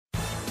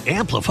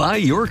Amplify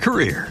your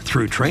career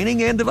through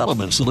training and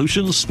development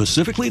solutions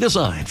specifically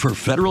designed for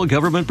federal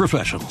government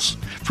professionals.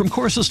 From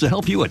courses to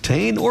help you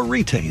attain or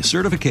retain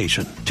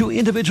certification, to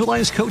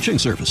individualized coaching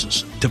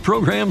services, to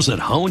programs that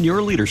hone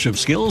your leadership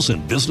skills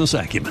and business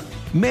acumen,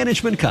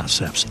 Management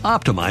Concepts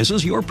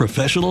optimizes your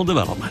professional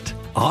development.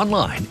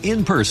 Online,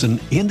 in person,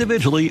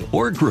 individually,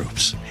 or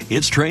groups,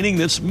 it's training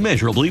that's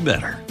measurably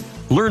better.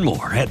 Learn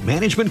more at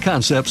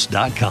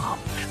managementconcepts.com.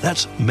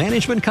 That's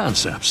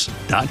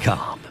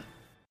managementconcepts.com.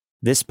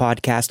 This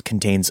podcast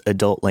contains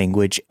adult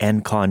language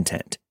and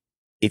content.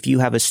 If you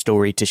have a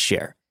story to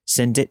share,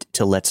 send it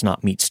to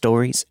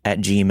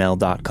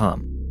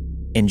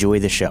letsnotmeetstories@gmail.com. Enjoy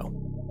the show.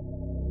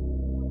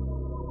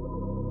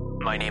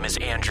 My name is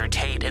Andrew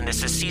Tate, and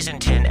this is Season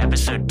 10,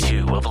 Episode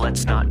 2 of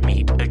Let's Not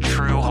Meet, a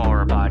true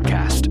horror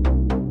podcast.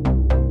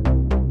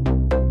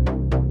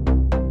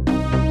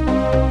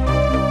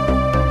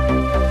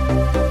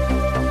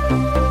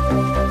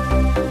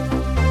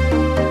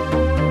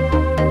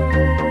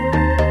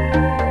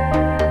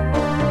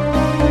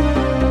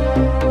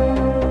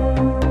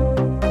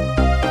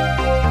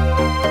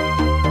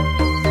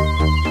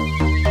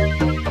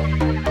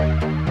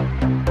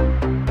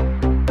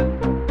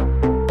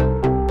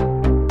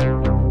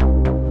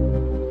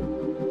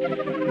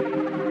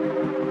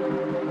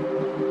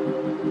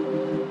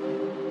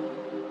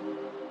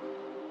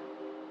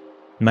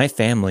 My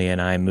family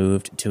and I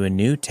moved to a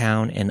new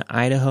town in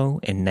Idaho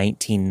in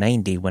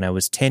 1990 when I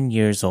was 10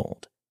 years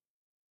old.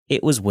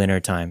 It was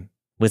wintertime,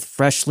 with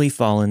freshly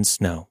fallen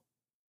snow.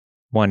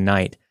 One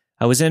night,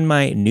 I was in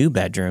my new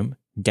bedroom,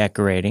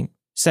 decorating,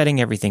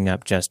 setting everything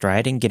up just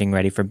right, and getting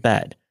ready for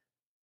bed.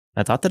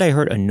 I thought that I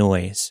heard a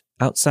noise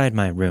outside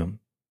my room.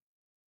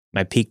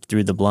 I peeked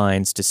through the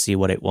blinds to see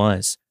what it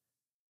was.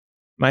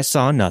 I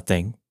saw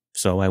nothing,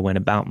 so I went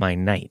about my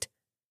night.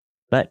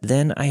 But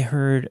then I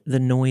heard the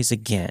noise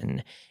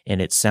again,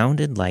 and it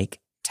sounded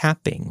like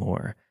tapping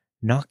or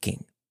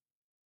knocking.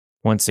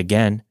 Once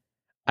again,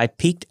 I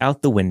peeked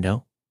out the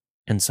window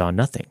and saw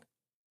nothing.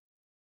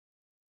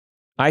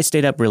 I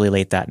stayed up really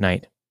late that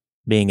night.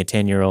 Being a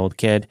 10-year-old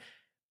kid,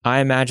 I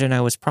imagine I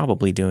was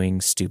probably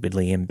doing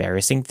stupidly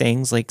embarrassing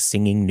things like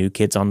singing New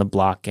Kids on the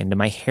Block into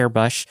my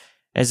hairbrush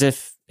as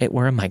if it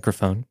were a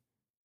microphone.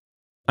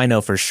 I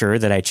know for sure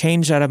that I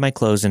changed out of my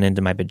clothes and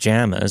into my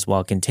pajamas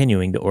while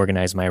continuing to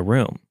organize my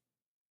room.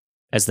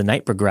 As the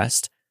night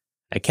progressed,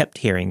 I kept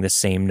hearing the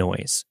same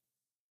noise.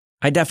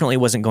 I definitely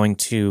wasn't going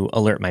to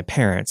alert my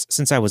parents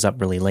since I was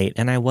up really late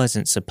and I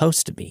wasn't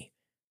supposed to be.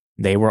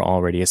 They were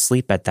already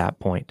asleep at that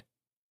point.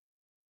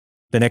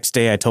 The next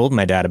day I told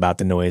my dad about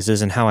the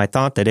noises and how I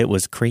thought that it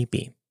was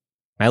creepy.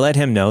 I let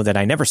him know that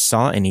I never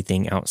saw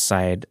anything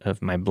outside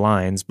of my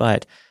blinds,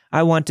 but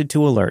I wanted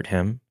to alert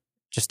him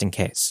just in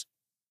case.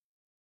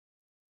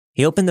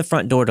 He opened the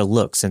front door to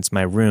look since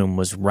my room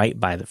was right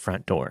by the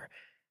front door.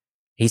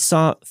 He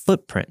saw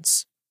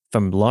footprints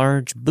from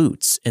large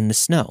boots in the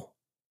snow.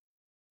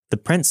 The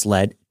prints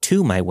led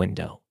to my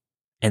window,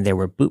 and there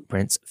were boot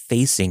prints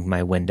facing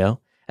my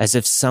window as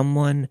if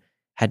someone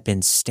had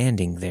been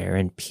standing there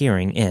and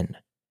peering in.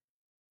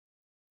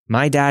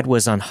 My dad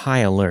was on high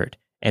alert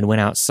and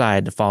went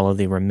outside to follow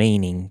the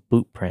remaining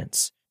boot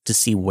prints to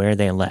see where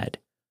they led.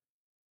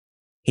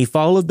 He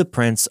followed the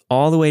prints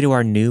all the way to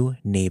our new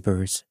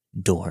neighbor's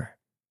door.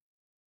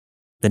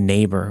 The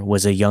neighbor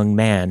was a young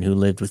man who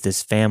lived with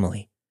his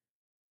family.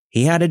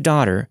 He had a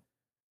daughter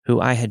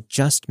who I had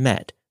just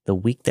met the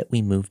week that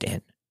we moved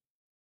in.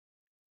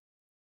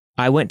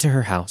 I went to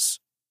her house.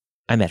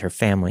 I met her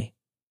family.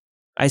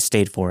 I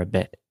stayed for a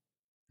bit.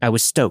 I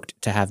was stoked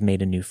to have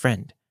made a new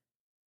friend.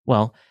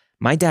 Well,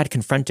 my dad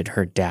confronted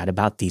her dad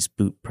about these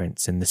boot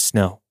prints in the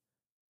snow.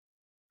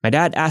 My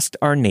dad asked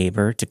our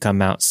neighbor to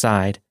come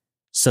outside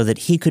so that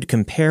he could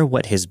compare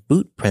what his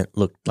boot print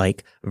looked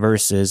like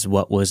versus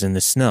what was in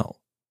the snow.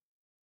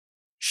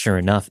 Sure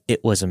enough,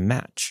 it was a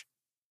match.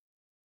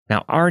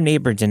 Now, our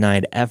neighbor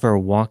denied ever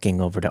walking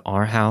over to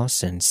our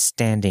house and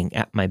standing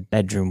at my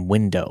bedroom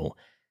window,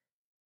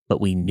 but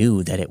we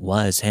knew that it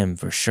was him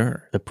for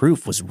sure. The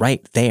proof was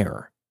right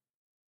there.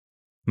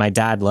 My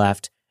dad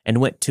left and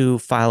went to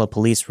file a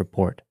police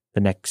report the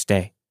next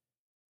day.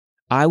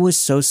 I was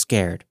so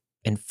scared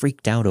and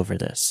freaked out over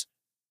this.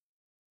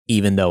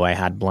 Even though I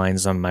had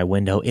blinds on my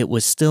window, it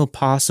was still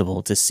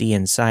possible to see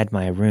inside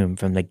my room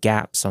from the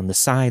gaps on the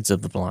sides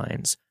of the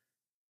blinds.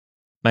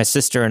 My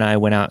sister and I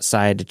went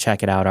outside to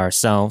check it out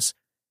ourselves,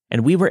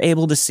 and we were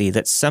able to see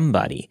that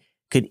somebody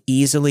could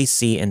easily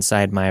see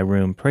inside my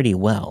room pretty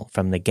well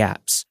from the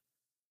gaps.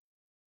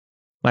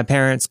 My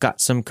parents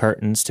got some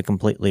curtains to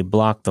completely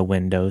block the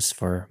windows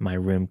for my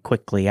room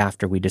quickly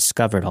after we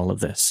discovered all of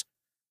this.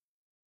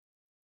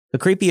 The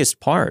creepiest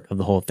part of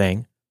the whole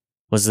thing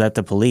was that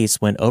the police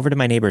went over to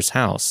my neighbor's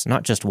house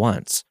not just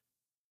once,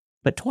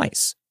 but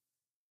twice.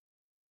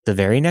 The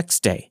very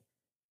next day,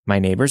 my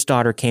neighbor's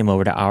daughter came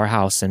over to our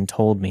house and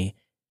told me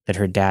that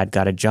her dad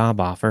got a job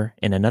offer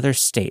in another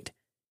state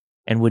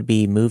and would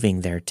be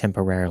moving there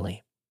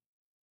temporarily.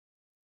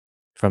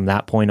 From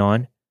that point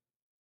on,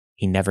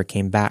 he never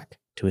came back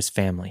to his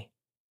family.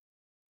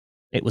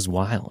 It was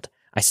wild.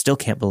 I still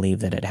can't believe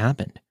that it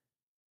happened.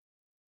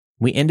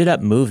 We ended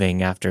up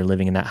moving after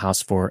living in that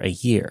house for a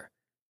year.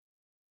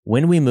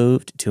 When we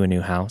moved to a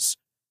new house,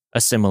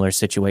 a similar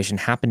situation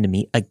happened to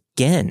me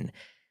again.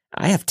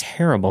 I have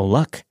terrible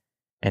luck,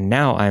 and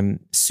now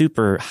I'm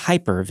super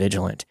hyper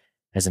vigilant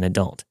as an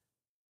adult.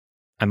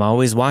 I'm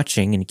always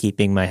watching and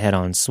keeping my head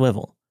on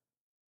swivel.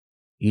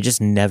 You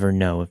just never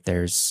know if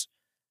there's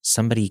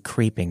somebody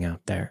creeping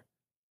out there.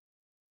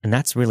 And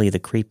that's really the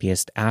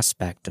creepiest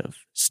aspect of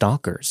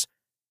stalkers.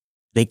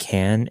 They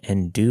can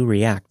and do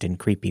react in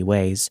creepy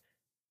ways,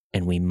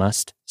 and we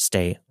must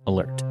stay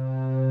alert.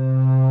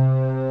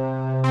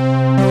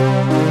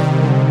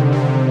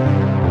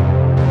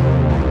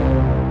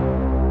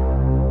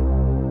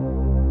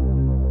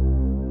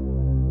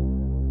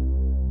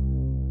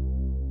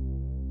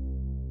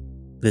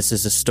 This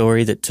is a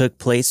story that took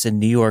place in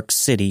New York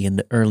City in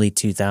the early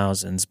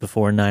 2000s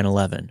before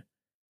 9/11.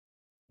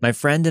 My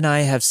friend and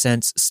I have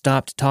since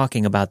stopped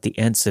talking about the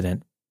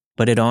incident,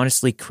 but it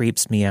honestly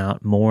creeps me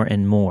out more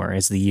and more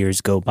as the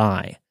years go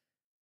by.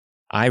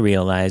 I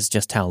realize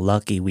just how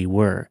lucky we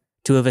were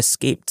to have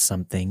escaped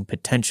something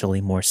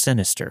potentially more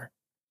sinister.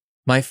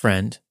 My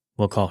friend,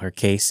 we'll call her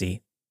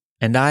Casey,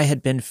 and I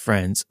had been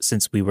friends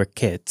since we were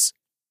kids.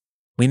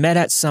 We met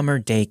at summer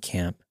day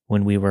camp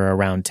when we were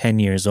around 10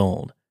 years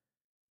old.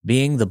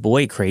 Being the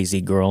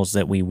boy-crazy girls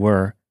that we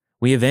were,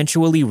 we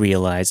eventually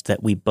realized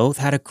that we both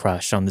had a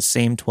crush on the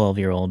same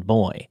 12-year-old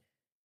boy.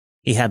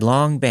 He had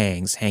long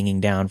bangs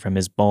hanging down from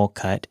his bowl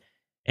cut,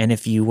 and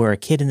if you were a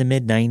kid in the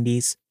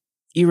mid-90s,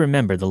 you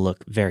remember the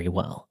look very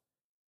well.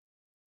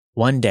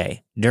 One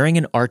day, during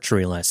an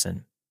archery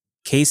lesson,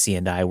 Casey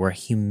and I were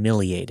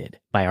humiliated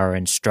by our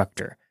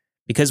instructor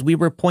because we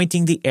were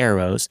pointing the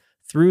arrows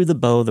through the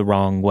bow the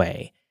wrong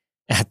way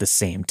at the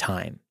same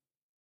time.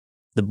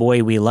 The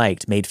boy we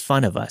liked made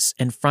fun of us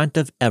in front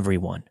of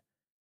everyone.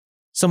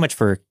 So much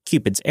for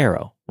Cupid's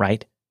arrow,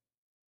 right?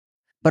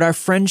 But our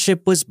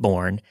friendship was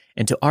born,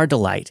 and to our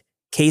delight,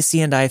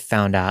 Casey and I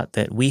found out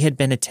that we had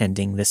been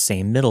attending the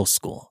same middle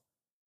school.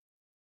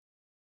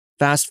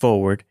 Fast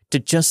forward to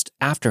just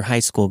after high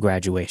school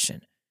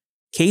graduation.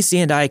 Casey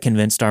and I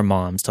convinced our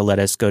moms to let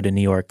us go to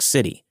New York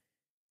City.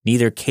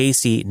 Neither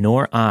Casey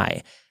nor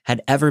I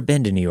had ever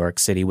been to New York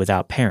City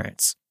without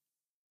parents,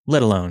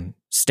 let alone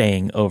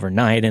staying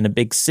overnight in a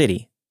big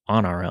city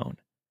on our own.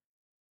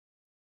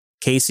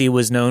 Casey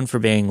was known for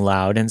being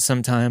loud and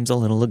sometimes a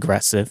little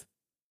aggressive,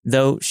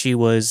 though she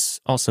was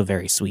also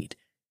very sweet.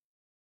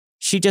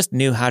 She just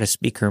knew how to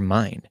speak her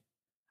mind.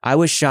 I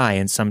was shy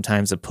and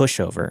sometimes a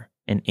pushover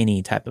in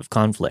any type of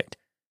conflict.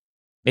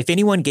 If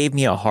anyone gave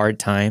me a hard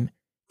time,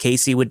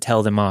 Casey would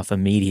tell them off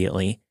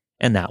immediately,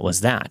 and that was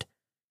that.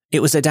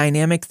 It was a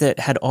dynamic that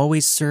had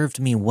always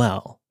served me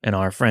well in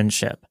our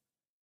friendship.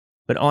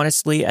 But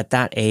honestly, at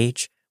that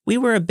age, we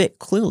were a bit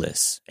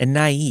clueless and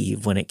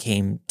naive when it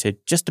came to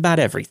just about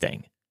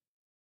everything.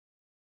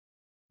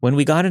 When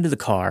we got into the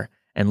car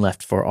and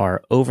left for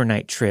our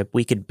overnight trip,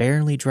 we could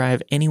barely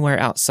drive anywhere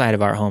outside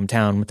of our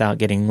hometown without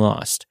getting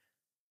lost.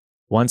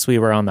 Once we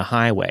were on the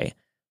highway,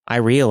 I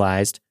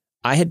realized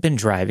I had been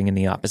driving in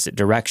the opposite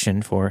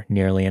direction for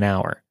nearly an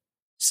hour.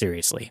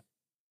 Seriously.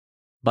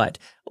 But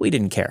we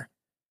didn't care.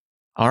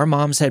 Our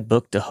moms had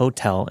booked a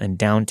hotel in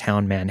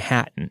downtown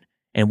Manhattan,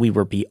 and we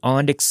were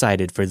beyond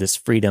excited for this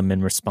freedom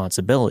and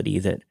responsibility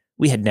that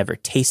we had never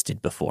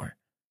tasted before.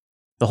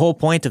 The whole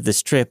point of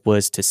this trip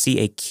was to see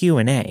a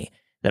Q&A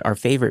that our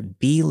favorite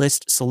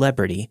B-list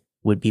celebrity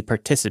would be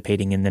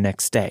participating in the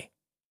next day.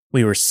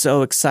 We were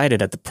so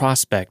excited at the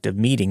prospect of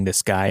meeting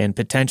this guy and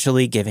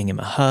potentially giving him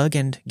a hug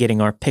and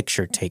getting our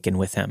picture taken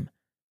with him.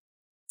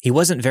 He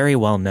wasn't very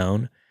well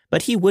known,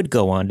 but he would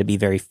go on to be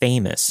very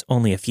famous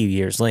only a few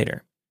years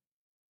later.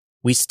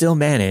 We still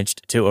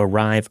managed to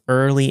arrive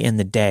early in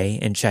the day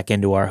and check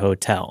into our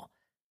hotel.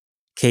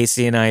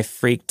 Casey and I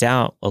freaked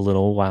out a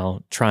little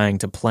while trying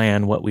to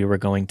plan what we were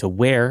going to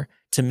wear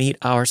to meet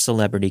our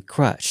celebrity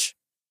crush.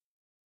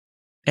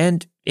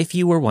 And if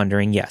you were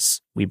wondering,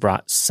 yes, we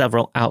brought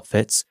several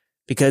outfits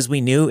because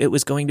we knew it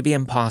was going to be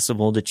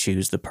impossible to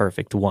choose the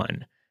perfect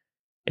one.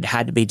 It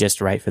had to be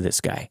just right for this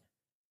guy.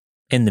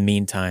 In the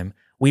meantime,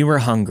 we were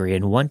hungry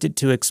and wanted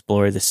to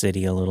explore the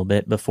city a little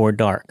bit before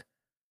dark.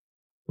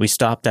 We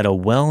stopped at a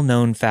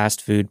well-known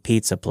fast food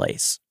pizza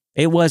place.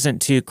 It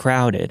wasn't too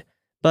crowded,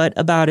 but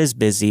about as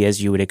busy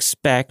as you would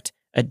expect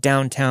a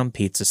downtown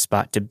pizza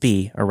spot to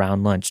be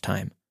around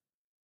lunchtime.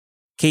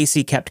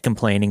 Casey kept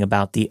complaining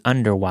about the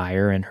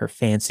underwire in her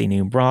fancy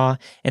new bra,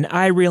 and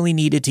I really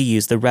needed to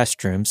use the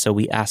restroom, so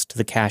we asked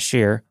the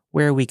cashier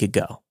where we could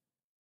go.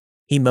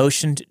 He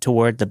motioned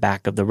toward the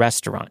back of the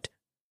restaurant.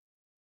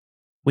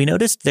 We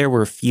noticed there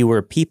were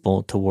fewer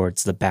people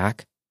towards the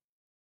back,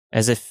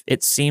 as if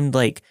it seemed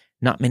like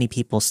not many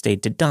people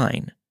stayed to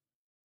dine.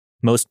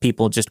 Most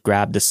people just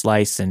grabbed a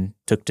slice and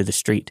took to the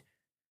street.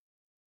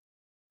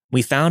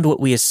 We found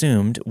what we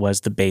assumed was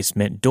the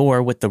basement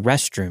door with the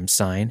restroom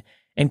sign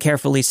and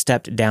carefully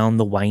stepped down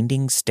the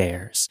winding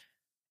stairs.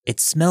 It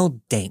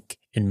smelled dank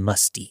and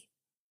musty.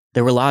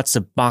 There were lots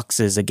of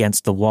boxes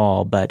against the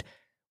wall, but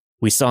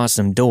We saw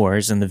some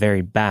doors in the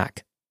very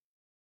back.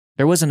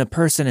 There wasn't a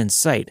person in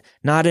sight,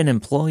 not an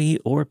employee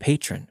or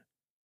patron.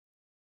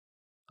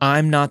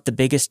 I'm not the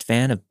biggest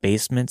fan of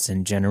basements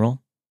in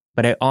general,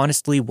 but I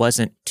honestly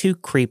wasn't too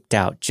creeped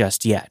out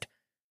just yet.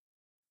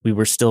 We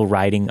were still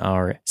riding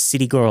our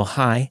city girl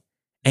high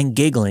and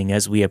giggling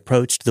as we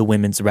approached the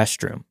women's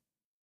restroom.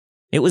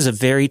 It was a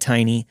very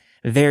tiny,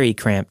 very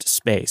cramped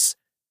space.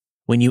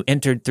 When you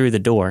entered through the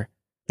door,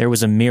 there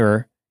was a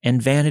mirror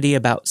and vanity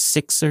about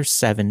 6 or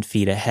 7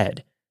 feet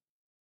ahead.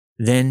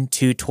 Then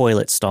 2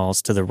 toilet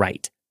stalls to the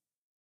right.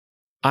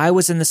 I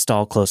was in the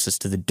stall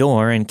closest to the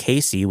door and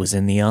Casey was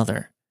in the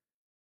other.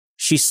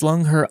 She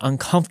slung her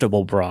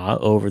uncomfortable bra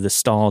over the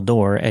stall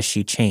door as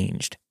she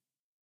changed.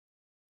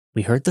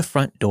 We heard the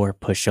front door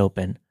push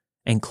open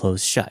and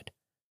close shut.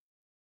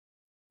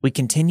 We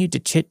continued to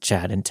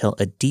chit-chat until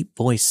a deep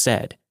voice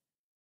said,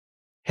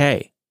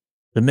 "Hey,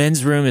 the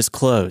men's room is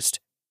closed.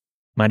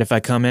 Mind if I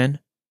come in?"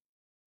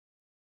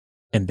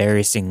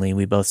 Embarrassingly,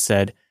 we both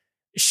said,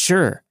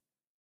 "Sure,"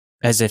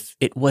 as if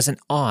it wasn't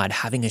odd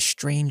having a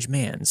strange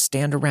man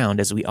stand around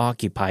as we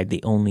occupied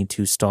the only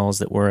 2 stalls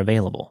that were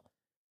available.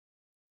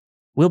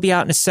 "We'll be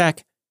out in a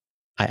sec,"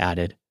 I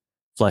added,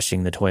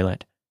 flushing the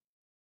toilet.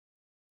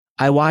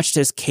 I watched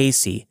as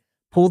Casey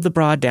pulled the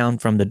bra down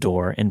from the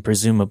door and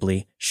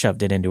presumably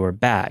shoved it into her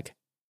bag,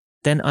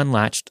 then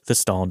unlatched the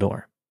stall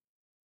door.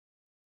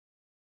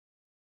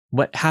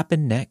 What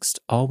happened next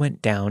all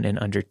went down in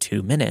under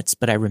 2 minutes,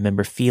 but I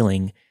remember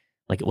feeling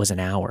like it was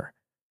an hour.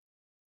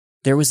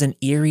 There was an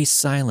eerie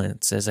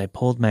silence as I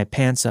pulled my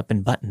pants up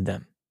and buttoned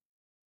them.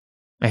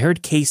 I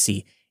heard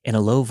Casey in a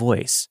low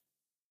voice,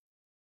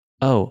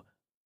 "Oh,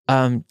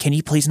 can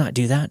you please not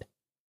do that?"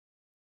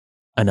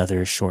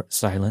 Another short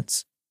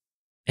silence,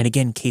 and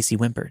again Casey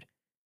whimpered,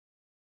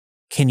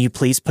 "Can you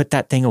please put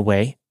that thing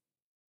away?"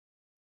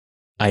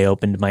 I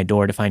opened my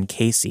door to find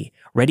Casey,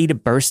 ready to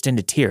burst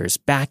into tears,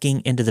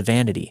 backing into the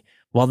vanity,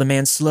 while the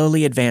man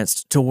slowly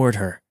advanced toward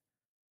her.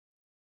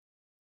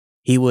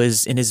 He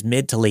was in his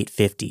mid to late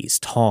 50s,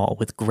 tall,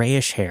 with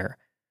grayish hair,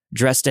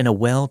 dressed in a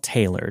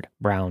well-tailored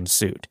brown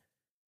suit.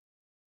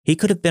 He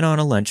could have been on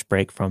a lunch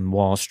break from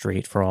Wall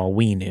Street for all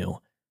we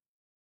knew.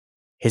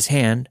 His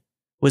hand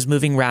was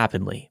moving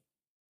rapidly,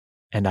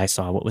 and I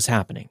saw what was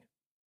happening.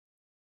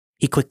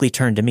 He quickly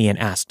turned to me and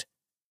asked,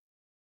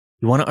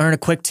 "You want to earn a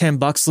quick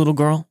 $10, little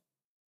girl?"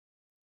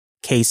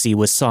 Casey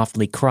was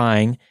softly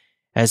crying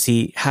as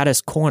he had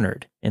us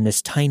cornered in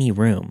this tiny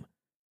room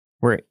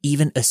where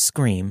even a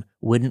scream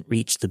wouldn't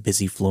reach the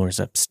busy floors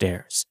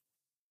upstairs.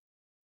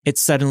 It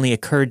suddenly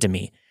occurred to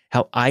me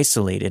how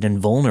isolated and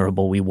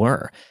vulnerable we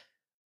were.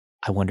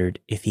 I wondered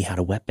if he had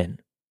a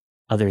weapon,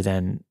 other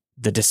than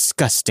the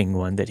disgusting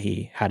one that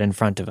he had in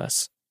front of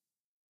us.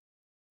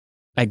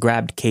 I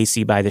grabbed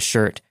Casey by the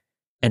shirt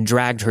and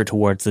dragged her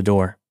towards the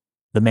door.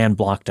 The man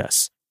blocked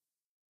us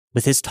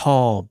with his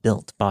tall,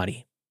 built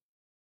body.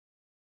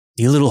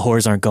 "You little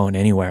whores aren't going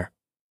anywhere,"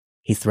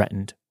 he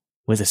threatened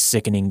with a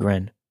sickening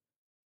grin.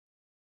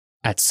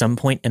 At some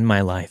point in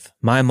my life,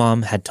 my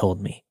mom had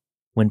told me,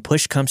 when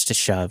push comes to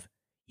shove,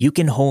 you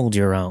can hold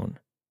your own.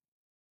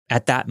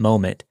 At that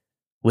moment,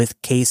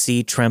 with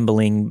Casey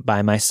trembling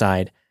by my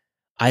side,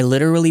 I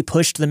literally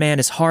pushed the man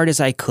as hard as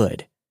I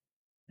could.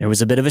 There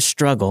was a bit of a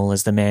struggle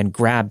as the man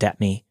grabbed at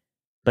me,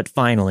 but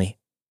finally,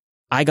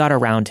 I got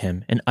around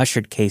him and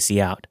ushered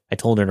Casey out. I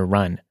told her to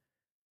run.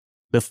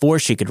 Before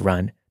she could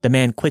run, the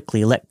man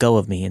quickly let go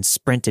of me and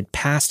sprinted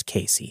past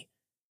Casey.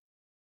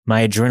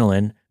 My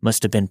adrenaline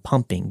must have been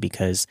pumping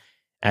because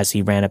as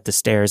he ran up the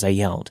stairs, I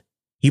yelled,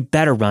 "You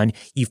better run,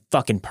 you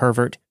fucking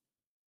pervert."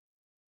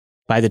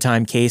 By the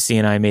time Casey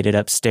and I made it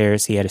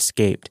upstairs, he had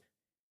escaped.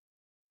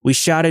 We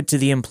shouted to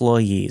the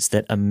employees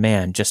that a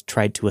man just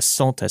tried to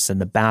assault us in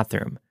the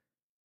bathroom,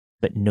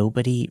 but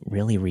nobody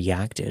really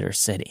reacted or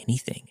said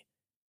anything.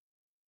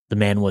 The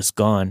man was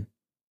gone,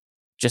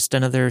 just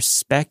another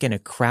speck in a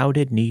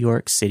crowded New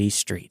York City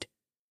street.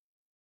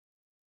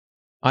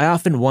 I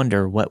often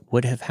wonder what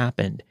would have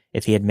happened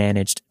if he had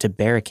managed to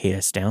barricade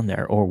us down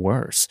there, or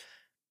worse,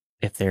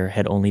 if there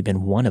had only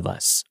been one of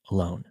us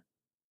alone.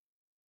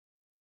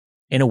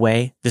 In a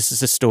way, this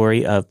is a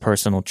story of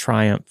personal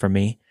triumph for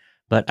me,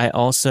 but I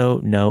also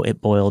know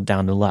it boiled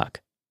down to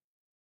luck.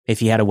 If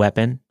he had a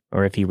weapon,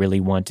 or if he really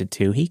wanted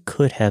to, he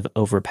could have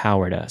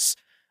overpowered us,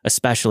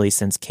 especially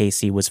since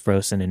Casey was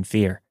frozen in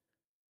fear.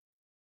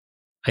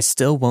 I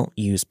still won't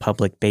use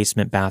public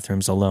basement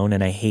bathrooms alone,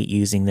 and I hate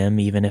using them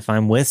even if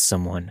I'm with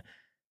someone.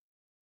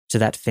 To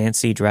that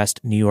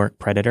fancy-dressed New York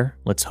predator,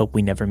 let's hope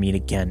we never meet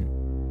again.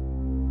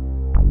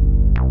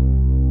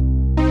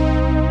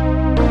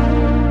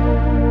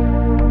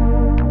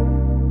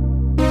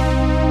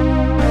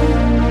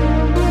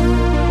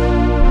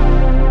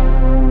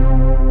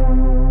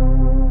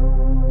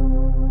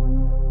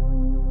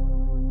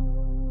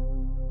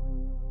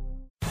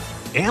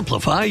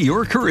 Amplify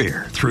your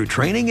career through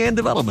training and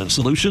development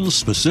solutions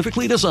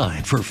specifically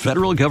designed for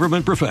federal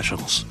government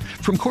professionals.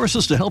 From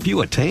courses to help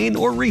you attain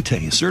or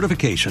retain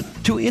certification,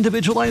 to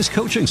individualized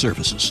coaching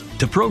services,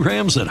 to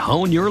programs that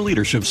hone your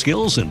leadership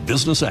skills and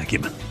business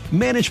acumen,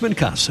 Management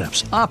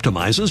Concepts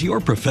optimizes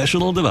your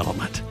professional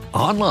development.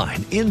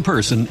 Online, in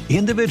person,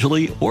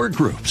 individually, or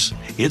groups,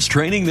 it's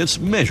training that's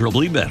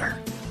measurably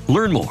better.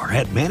 Learn more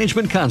at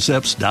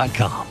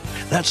managementconcepts.com.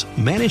 That's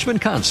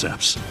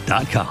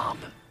managementconcepts.com.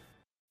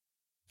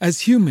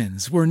 As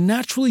humans, we're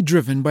naturally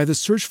driven by the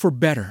search for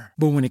better.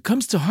 But when it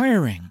comes to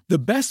hiring, the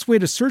best way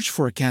to search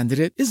for a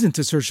candidate isn't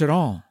to search at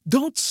all.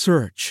 Don't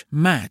search,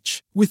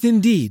 match with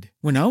Indeed.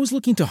 When I was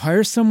looking to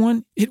hire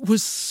someone, it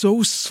was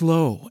so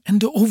slow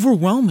and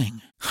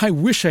overwhelming. I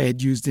wish I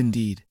had used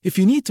Indeed. If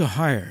you need to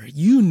hire,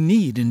 you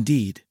need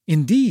Indeed.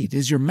 Indeed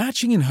is your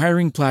matching and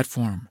hiring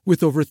platform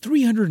with over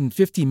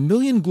 350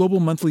 million global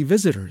monthly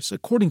visitors,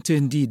 according to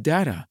Indeed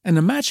data, and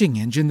a matching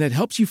engine that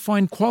helps you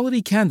find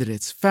quality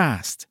candidates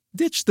fast.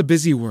 Ditch the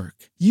busy work.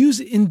 Use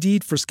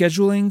Indeed for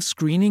scheduling,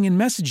 screening, and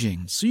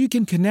messaging so you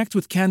can connect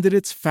with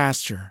candidates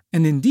faster.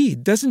 And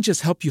Indeed doesn't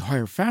just help you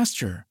hire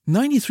faster.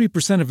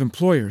 93% of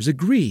employers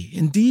agree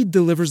Indeed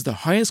delivers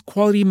the highest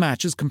quality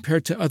matches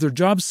compared to other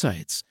job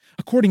sites,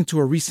 according to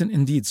a recent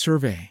Indeed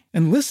survey.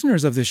 And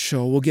listeners of this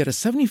show will get a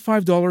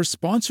 $75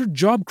 sponsored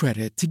job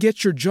credit to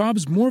get your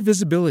jobs more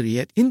visibility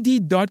at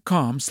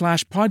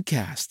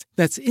Indeed.com/podcast.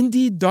 That's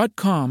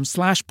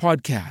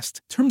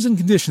Indeed.com/podcast. Terms and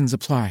conditions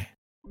apply.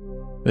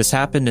 This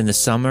happened in the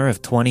summer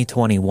of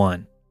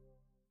 2021.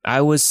 I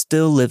was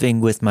still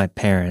living with my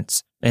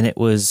parents, and it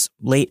was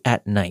late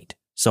at night,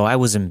 so I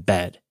was in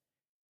bed.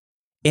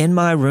 In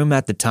my room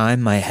at the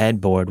time, my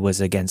headboard was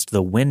against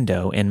the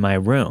window in my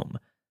room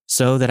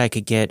so that I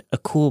could get a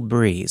cool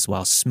breeze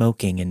while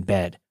smoking in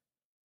bed.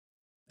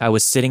 I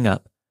was sitting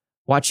up,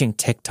 watching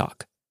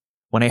TikTok,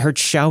 when I heard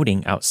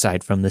shouting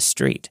outside from the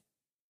street.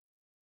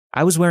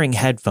 I was wearing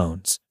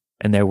headphones,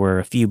 and there were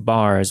a few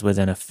bars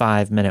within a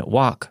 5-minute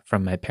walk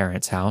from my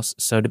parents' house,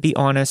 so to be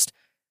honest,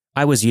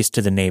 I was used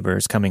to the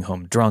neighbors coming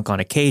home drunk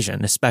on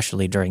occasion,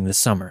 especially during the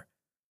summer.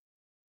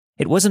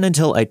 It wasn't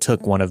until I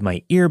took one of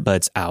my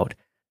earbuds out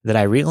that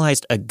I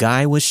realized a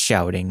guy was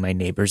shouting my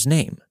neighbor's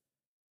name.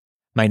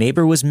 My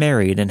neighbor was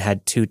married and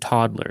had 2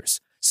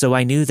 toddlers, so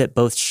I knew that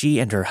both she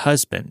and her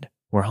husband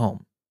were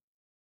home.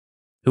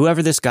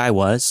 Whoever this guy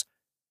was,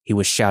 he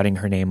was shouting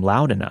her name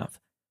loud enough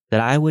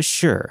that I was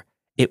sure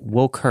it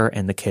woke her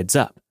and the kids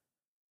up.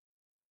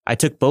 I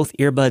took both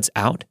earbuds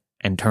out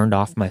and turned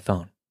off my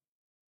phone.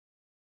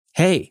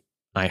 "Hey,"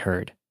 I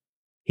heard.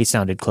 He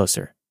sounded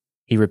closer.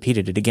 He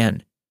repeated it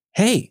again.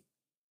 "Hey."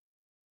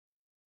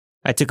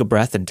 I took a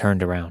breath and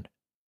turned around.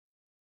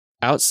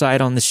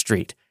 Outside on the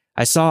street,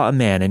 I saw a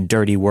man in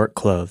dirty work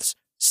clothes,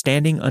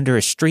 standing under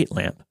a street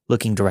lamp,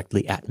 looking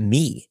directly at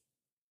me.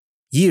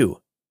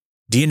 "You,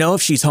 do you know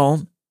if she's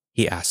home?"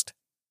 he asked.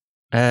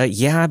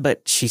 Yeah,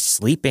 but she's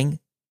sleeping,"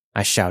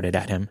 I shouted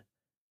at him.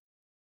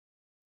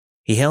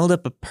 He held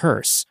up a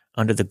purse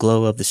under the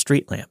glow of the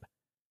street lamp.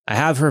 "I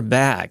have her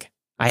bag.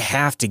 I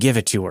have to give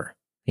it to her,"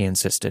 he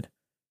insisted.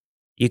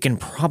 "You can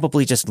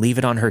probably just leave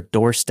it on her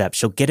doorstep.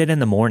 She'll get it in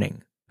the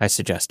morning," I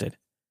suggested.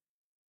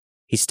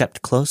 He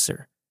stepped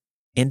closer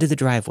into the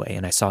driveway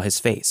and I saw his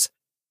face.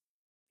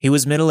 He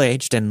was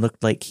middle-aged and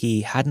looked like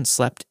he hadn't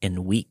slept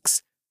in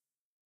weeks.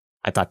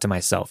 I thought to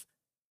myself,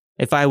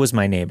 if I was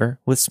my neighbor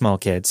with small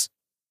kids,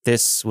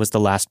 this was the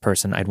last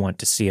person I'd want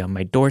to see on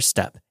my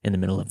doorstep in the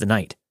middle of the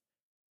night.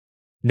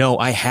 "No,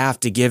 I have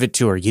to give it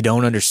to her. You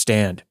don't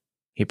understand,"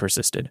 he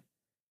persisted.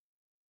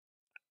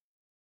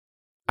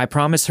 "I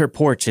promise her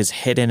porch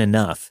is hidden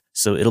enough,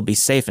 so it'll be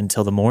safe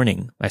until the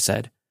morning," I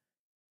said.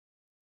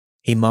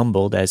 He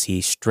mumbled as he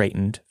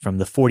straightened from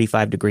the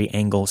 45-degree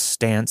angle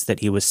stance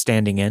that he was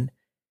standing in,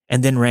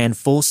 and then ran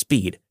full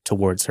speed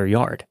towards her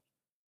yard.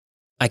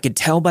 I could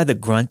tell by the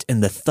grunt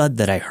and the thud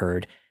that I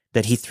heard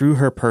that he threw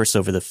her purse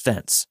over the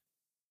fence.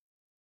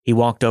 He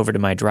walked over to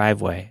my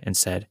driveway and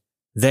said,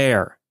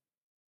 "There."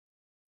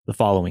 The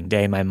following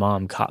day, my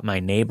mom caught my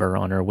neighbor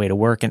on her way to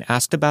work and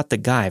asked about the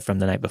guy from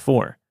the night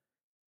before.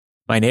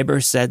 My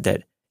neighbor said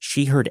that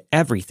she heard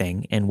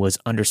everything and was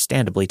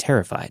understandably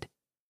terrified.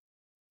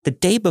 The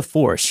day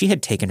before, she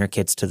had taken her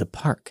kids to the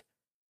park.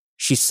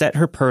 She set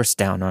her purse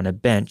down on a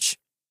bench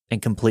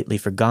and completely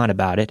forgot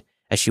about it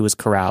as she was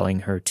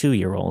corralling her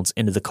 2-year-olds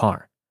into the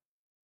car.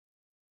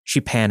 She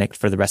panicked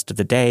for the rest of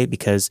the day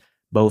because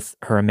both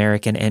her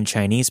American and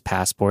Chinese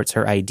passports,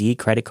 her ID,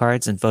 credit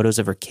cards, and photos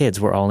of her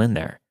kids were all in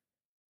there.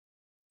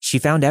 She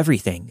found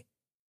everything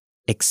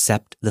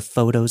except the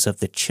photos of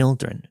the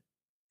children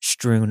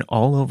strewn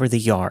all over the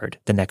yard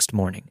the next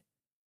morning.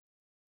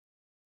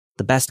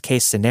 The best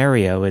case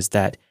scenario is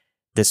that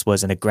this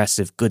was an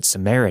aggressive Good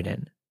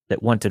Samaritan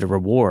that wanted a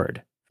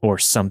reward or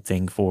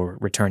something for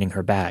returning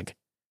her bag.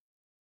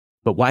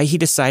 But why he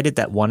decided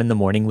that 1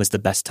 a.m. was the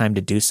best time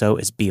to do so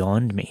is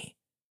beyond me.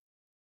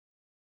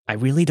 I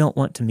really don't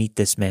want to meet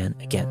this man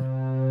again.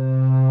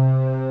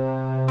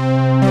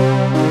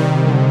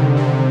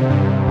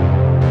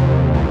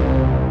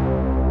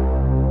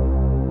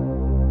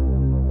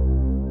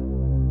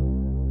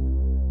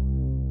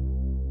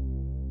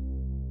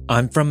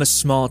 I'm from a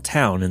small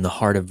town in the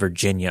heart of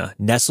Virginia,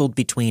 nestled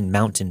between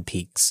mountain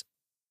peaks.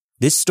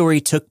 This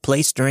story took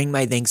place during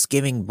my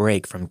Thanksgiving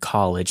break from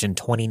college in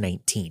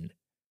 2019.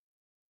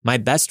 My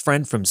best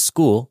friend from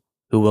school,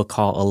 who we'll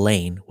call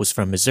Elaine, was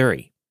from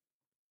Missouri.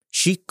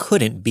 She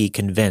couldn't be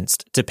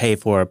convinced to pay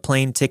for a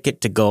plane ticket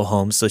to go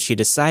home, so she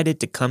decided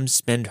to come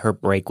spend her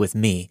break with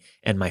me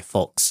and my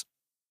folks.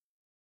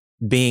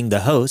 Being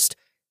the host,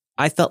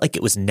 I felt like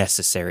it was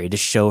necessary to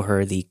show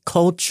her the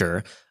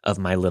culture of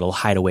my little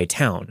hideaway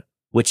town,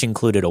 which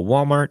included a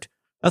Walmart,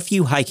 a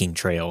few hiking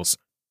trails,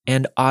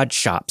 and odd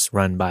shops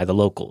run by the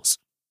locals.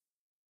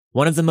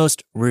 One of the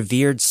most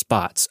revered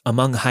spots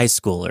among high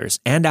schoolers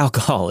and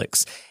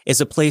alcoholics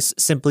is a place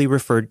simply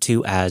referred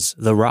to as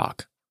The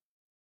Rock.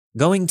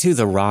 Going to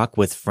The Rock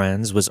with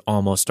friends was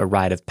almost a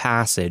rite of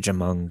passage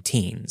among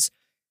teens.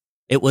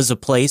 It was a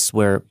place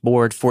where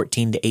bored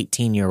 14 to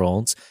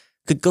 18-year-olds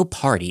could go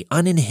party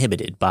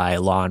uninhibited by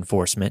law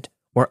enforcement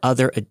or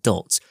other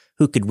adults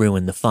who could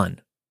ruin the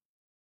fun.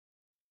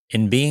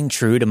 In being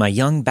true to my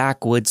young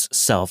backwoods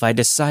self, I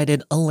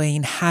decided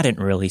Elaine hadn't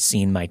really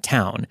seen my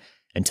town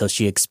until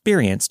she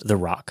experienced The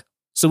Rock,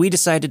 so we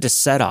decided to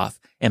set off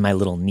in my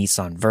little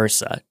Nissan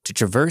Versa to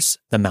traverse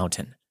the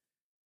mountain.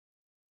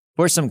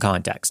 For some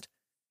context,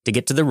 to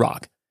get to The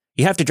Rock,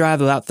 you have to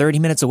drive about 30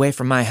 minutes away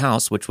from my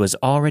house, which was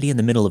already in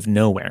the middle of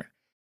nowhere.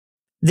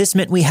 This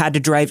meant we had to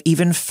drive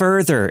even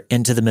further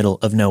into the middle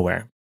of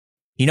nowhere.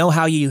 You know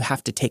how you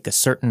have to take a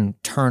certain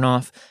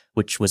turnoff,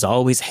 which was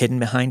always hidden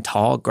behind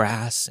tall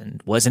grass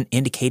and wasn't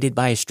indicated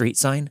by a street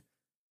sign?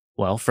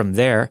 Well, from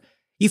there,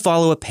 you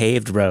follow a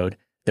paved road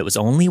that was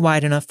only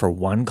wide enough for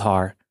one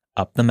car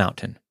up the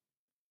mountain.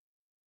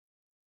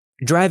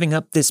 Driving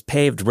up this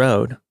paved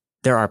road,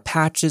 there are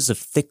patches of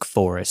thick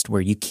forest where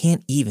you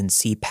can't even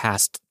see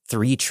past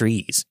 3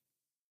 trees.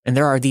 And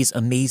there are these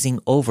amazing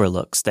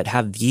overlooks that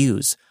have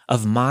views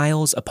of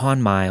miles upon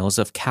miles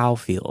of cow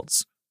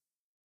fields.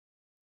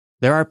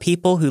 There are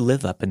people who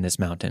live up in this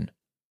mountain.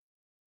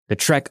 The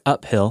trek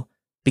uphill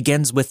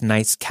begins with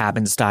nice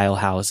cabin-style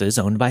houses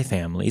owned by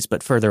families,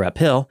 but further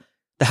uphill,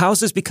 the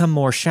houses become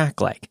more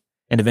shack-like,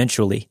 and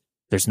eventually,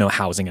 there's no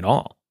housing at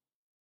all.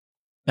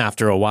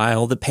 After a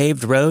while, the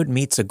paved road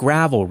meets a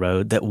gravel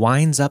road that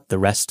winds up the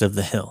rest of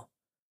the hill.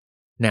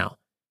 Now,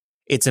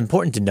 it's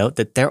important to note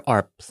that there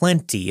are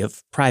plenty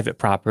of private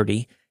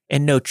property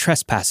and no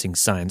trespassing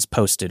signs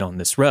posted on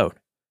this road.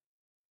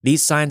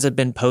 These signs have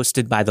been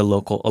posted by the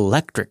local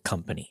electric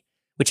company,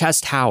 which has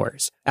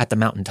towers at the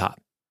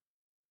mountaintop.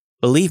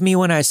 Believe me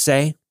when I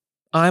say,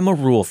 I'm a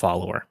rule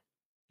follower.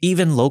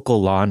 Even local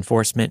law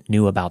enforcement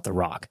knew about The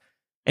Rock,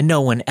 and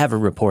no one ever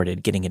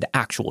reported getting into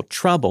actual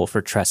trouble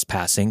for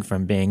trespassing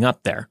from being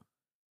up there.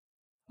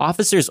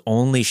 Officers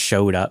only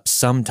showed up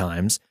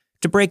sometimes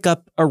to break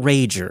up a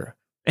rager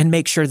and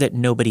make sure that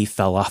nobody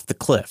fell off the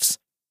cliffs.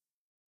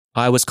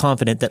 I was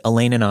confident that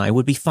Elaine and I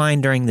would be fine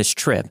during this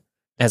trip,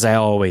 as I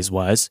always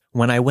was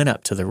when I went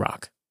up to The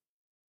Rock.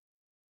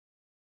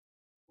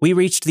 We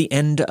reached the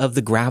end of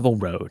the gravel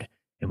road,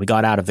 and we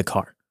got out of the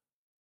car.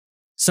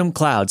 Some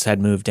clouds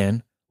had moved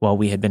in while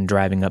we had been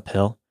driving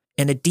uphill,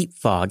 and a deep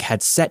fog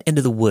had set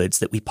into the woods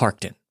that we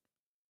parked in.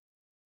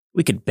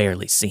 We could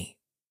barely see.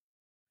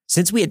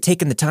 Since we had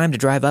taken the time to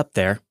drive up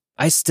there,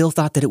 I still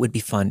thought that it would be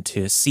fun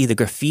to see the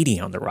graffiti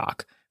on The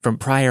Rock from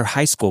prior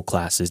high school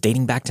classes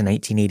dating back to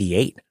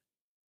 1988.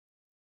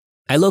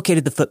 I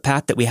located the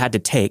footpath that we had to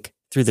take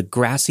through the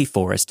grassy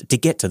forest to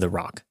get to The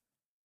Rock.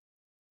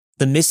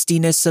 The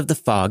mistiness of the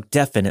fog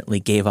definitely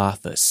gave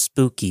off a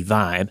spooky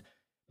vibe,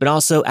 but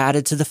also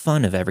added to the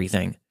fun of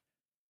everything.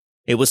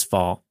 It was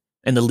fall,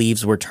 and the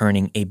leaves were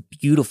turning a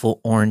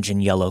beautiful orange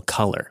and yellow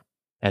color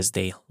as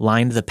they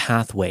lined the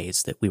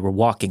pathways that we were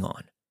walking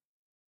on.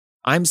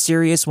 I'm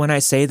serious when I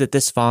say that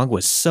this fog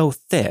was so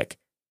thick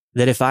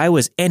that if I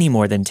was any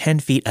more than 10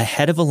 feet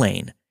ahead of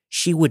Elaine,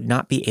 she would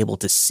not be able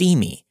to see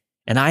me,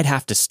 and I'd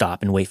have to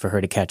stop and wait for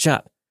her to catch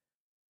up.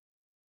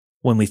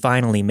 When we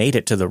finally made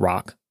it to The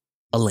Rock,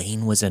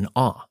 Elaine was in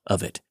awe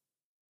of it.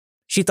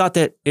 She thought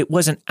that it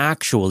wasn't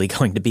actually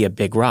going to be a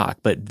big rock,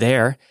 but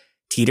there,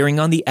 teetering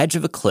on the edge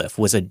of a cliff,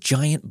 was a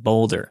giant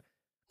boulder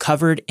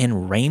covered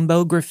in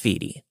rainbow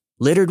graffiti,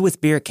 littered with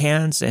beer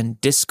cans and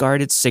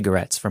discarded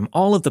cigarettes from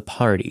all of the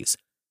parties.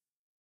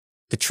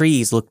 The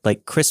trees looked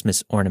like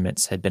Christmas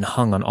ornaments had been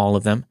hung on all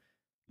of them,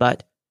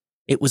 but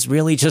it was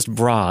really just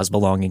bras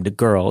belonging to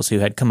girls who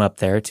had come up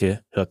there to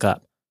hook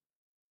up.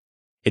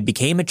 It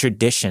became a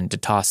tradition to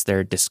toss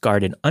their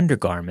discarded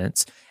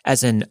undergarments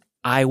as an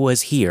 "I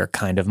was here"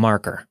 kind of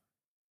marker.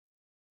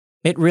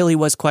 It really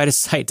was quite a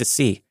sight to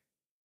see.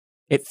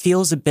 It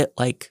feels a bit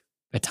like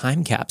a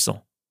time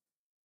capsule.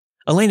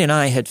 Elaine and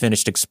I had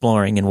finished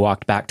exploring and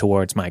walked back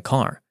towards my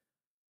car.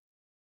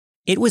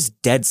 It was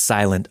dead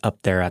silent up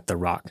there at The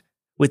Rock,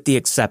 with the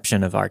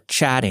exception of our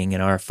chatting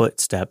and our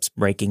footsteps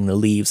breaking the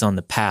leaves on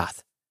the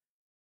path.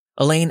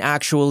 Elaine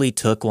actually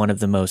took one of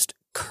the most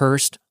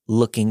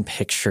cursed-looking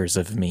pictures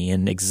of me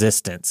in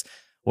existence,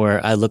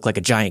 where I looked like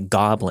a giant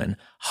goblin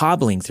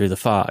hobbling through the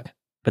fog,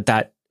 but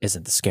that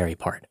isn't the scary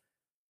part.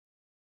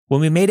 When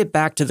we made it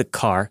back to the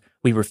car,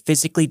 We were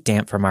physically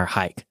damp from our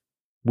hike.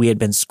 We had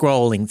been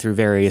scrolling through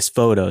various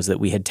photos that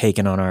we had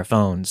taken on our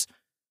phones.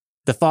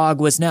 The fog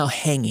was now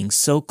hanging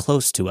so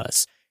close to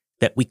us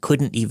that we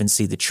couldn't even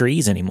see the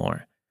trees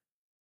anymore.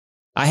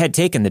 I had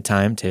taken the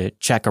time to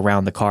check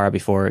around the car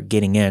before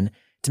getting in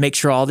to make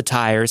sure all the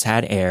tires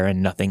had air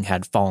and nothing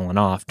had fallen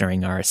off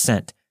during our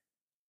ascent.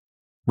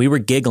 We were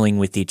giggling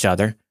with each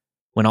other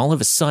when all of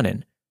a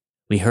sudden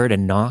we heard a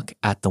knock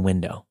at the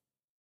window.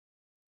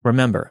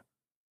 Remember,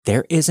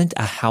 there isn't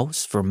a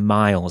house for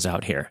miles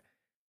out here.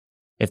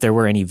 If there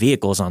were any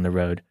vehicles on the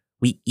road,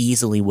 we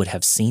easily would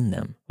have seen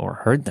them or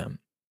heard them.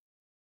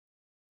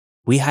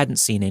 We hadn't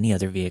seen any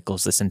other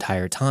vehicles this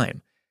entire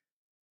time,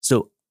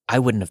 so I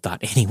wouldn't have thought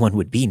anyone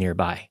would be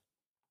nearby.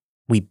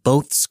 We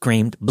both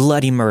screamed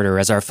bloody murder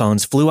as our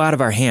phones flew out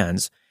of our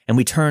hands, and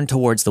we turned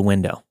towards the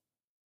window.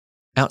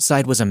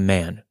 Outside was a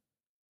man.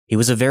 He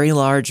was a very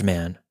large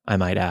man, I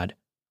might add,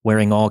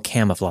 wearing all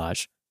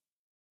camouflage.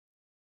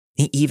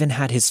 He even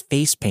had his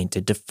face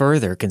painted to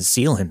further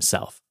conceal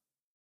himself.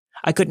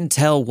 I couldn't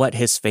tell what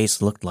his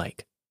face looked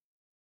like.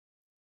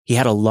 He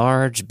had a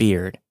large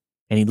beard,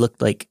 and he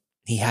looked like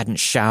he hadn't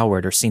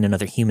showered or seen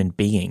another human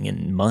being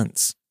in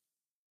months.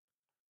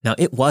 Now,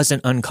 it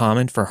wasn't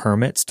uncommon for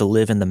hermits to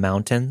live in the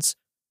mountains,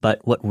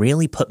 but what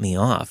really put me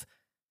off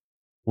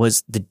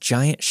was the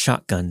giant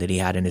shotgun that he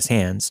had in his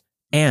hands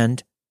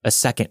and a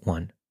second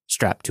one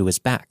strapped to his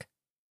back.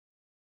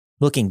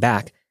 Looking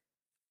back,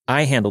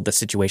 I handled the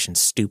situation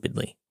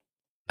stupidly.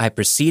 I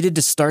proceeded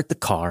to start the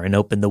car and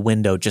open the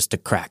window just a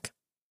crack.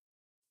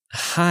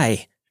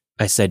 "Hi,"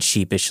 I said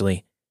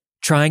sheepishly,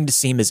 trying to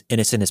seem as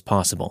innocent as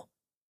possible.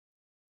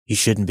 "You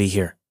shouldn't be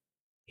here,"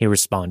 he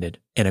responded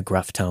in a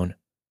gruff tone.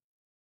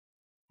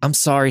 "I'm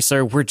sorry,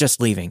 sir, we're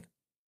just leaving,"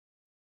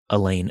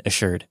 Elaine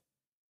assured.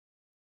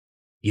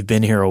 "You've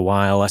been here a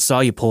while. I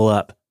saw you pull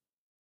up.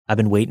 I've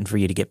been waiting for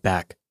you to get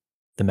back,"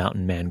 the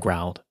mountain man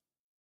growled.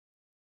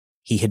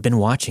 He had been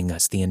watching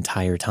us the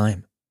entire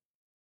time.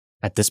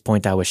 At this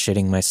point, I was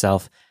shitting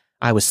myself.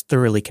 I was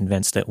thoroughly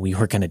convinced that we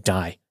were going to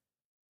die.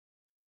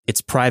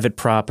 "It's private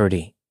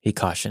property," he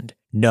cautioned.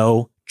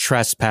 "No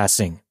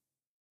trespassing."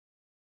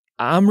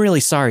 "I'm really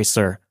sorry,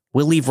 sir.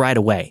 We'll leave right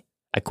away,"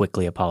 I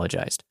quickly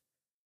apologized.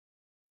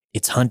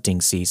 "It's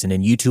hunting season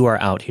and you two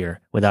are out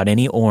here without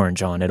any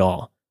orange on at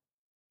all.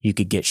 You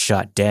could get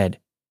shot dead."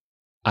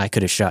 "I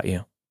could have shot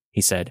you,"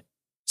 he said,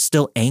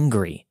 still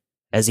angry,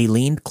 as he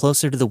leaned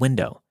closer to the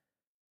window.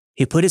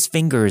 He put his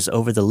fingers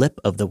over the lip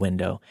of the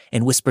window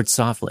and whispered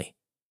softly,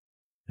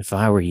 "If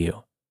I were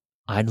you,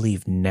 I'd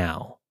leave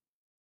now,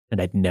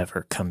 and I'd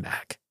never come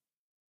back."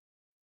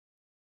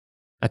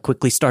 I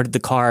quickly started the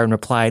car and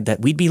replied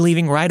that we'd be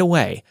leaving right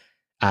away,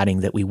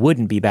 adding that we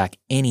wouldn't be back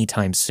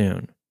anytime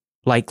soon.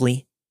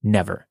 Likely,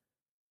 never.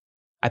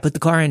 I put the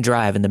car in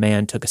drive and the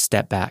man took a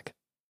step back.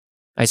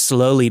 I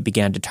slowly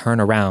began to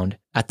turn around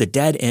at the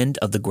dead end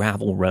of the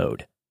gravel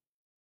road.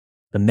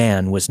 The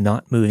man was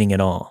not moving at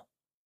all.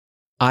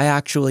 I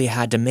actually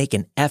had to make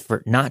an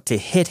effort not to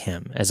hit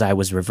him as I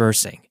was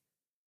reversing.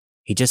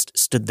 He just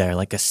stood there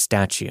like a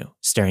statue,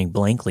 staring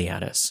blankly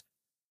at us.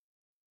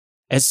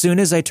 As soon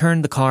as I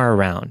turned the car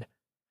around,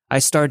 I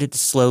started to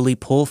slowly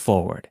pull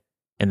forward,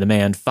 and the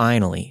man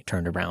finally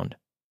turned around,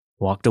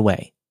 walked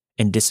away,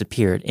 and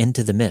disappeared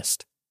into the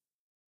mist.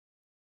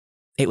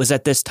 It was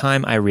at this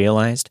time I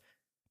realized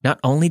not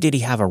only did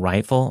he have a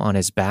rifle on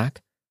his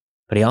back,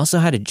 but he also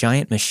had a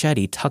giant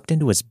machete tucked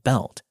into his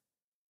belt.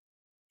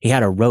 He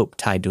had a rope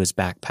tied to his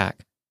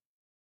backpack.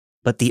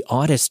 But the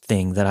oddest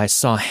thing that I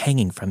saw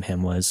hanging from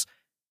him was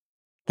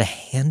the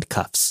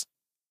handcuffs.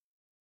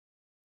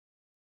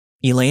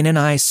 Elaine and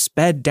I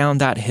sped down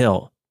that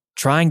hill,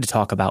 trying to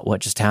talk about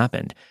what just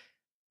happened.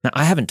 Now,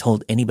 I haven't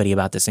told anybody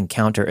about this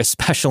encounter,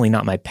 especially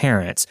not my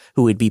parents,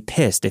 who would be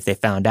pissed if they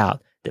found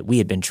out that we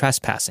had been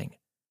trespassing.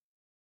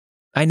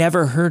 I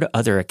never heard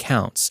other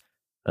accounts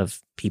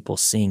of people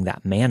seeing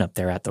that man up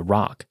there at the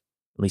rock,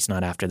 at least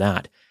not after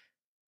that.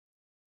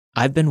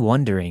 I've been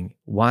wondering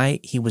why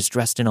he was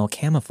dressed in all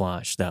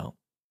camouflage, though.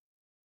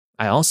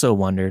 I also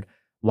wondered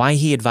why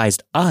he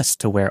advised us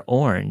to wear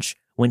orange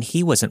when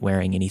he wasn't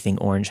wearing anything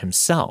orange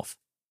himself.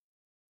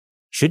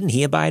 Shouldn't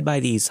he abide by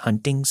these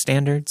hunting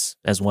standards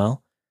as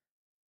well?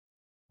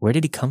 Where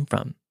did he come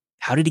from?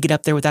 How did he get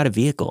up there without a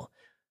vehicle?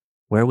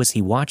 Where was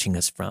he watching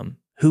us from?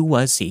 Who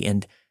was he?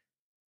 And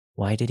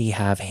why did he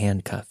have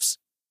handcuffs?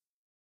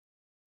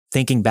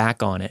 Thinking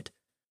back on it,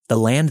 the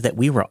land that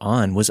we were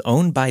on was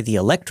owned by the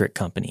electric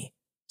company,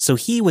 so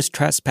he was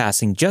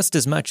trespassing just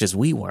as much as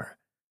we were.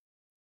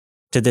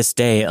 To this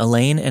day,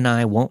 Elaine and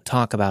I won't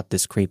talk about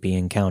this creepy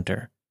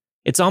encounter.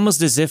 It's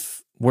almost as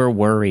if we're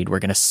worried we're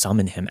going to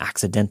summon him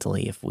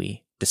accidentally if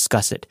we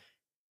discuss it.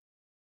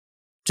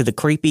 To the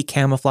creepy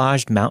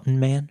camouflaged mountain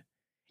man,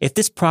 if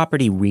this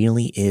property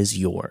really is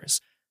yours,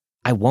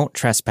 I won't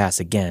trespass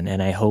again,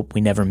 and I hope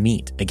we never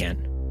meet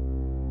again.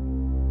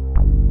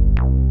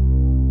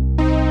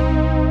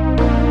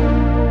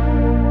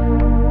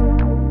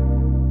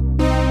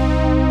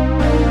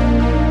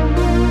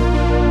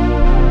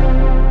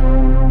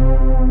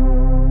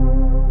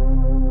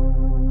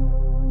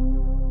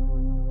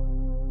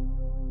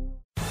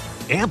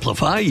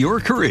 Amplify your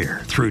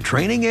career through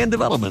training and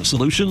development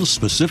solutions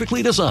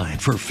specifically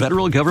designed for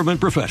federal government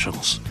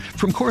professionals.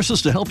 From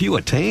courses to help you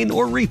attain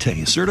or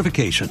retain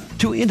certification,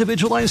 to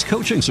individualized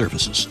coaching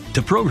services,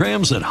 to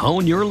programs that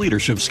hone your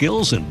leadership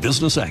skills and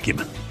business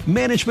acumen,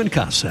 Management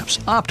Concepts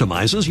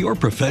optimizes your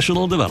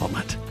professional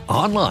development.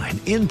 Online,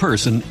 in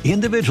person,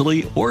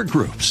 individually, or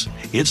groups,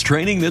 it's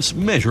training that's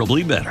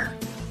measurably better.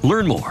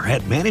 Learn more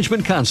at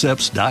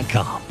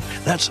managementconcepts.com.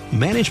 That's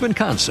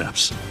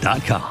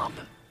managementconcepts.com.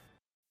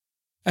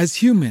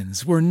 As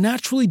humans, we're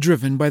naturally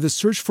driven by the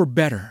search for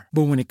better.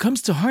 But when it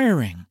comes to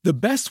hiring, the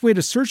best way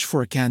to search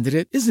for a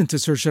candidate isn't to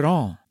search at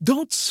all.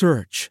 Don't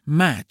search,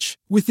 match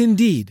with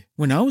Indeed.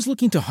 When I was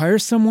looking to hire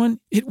someone,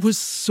 it was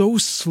so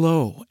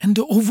slow and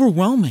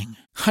overwhelming.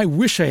 I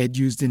wish I had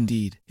used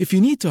Indeed. If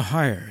you need to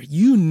hire,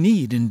 you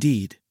need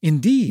Indeed.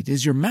 Indeed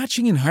is your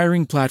matching and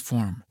hiring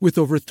platform with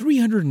over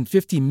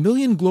 350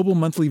 million global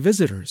monthly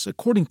visitors,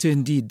 according to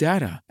Indeed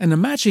data, and a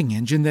matching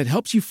engine that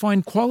helps you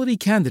find quality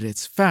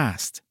candidates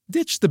fast.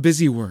 Ditch the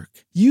busy work.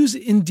 Use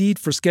Indeed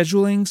for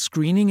scheduling,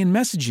 screening, and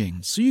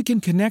messaging so you can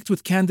connect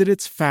with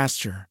candidates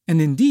faster. And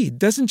Indeed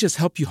doesn't just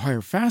help you hire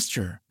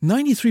faster.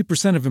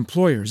 93% of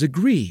employers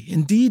agree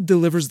Indeed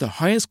delivers the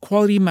highest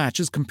quality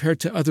matches compared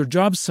to other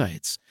job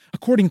sites,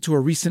 according to a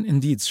recent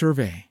Indeed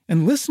survey.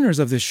 And listeners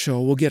of this show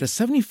will get a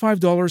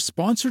 $75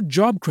 sponsored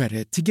job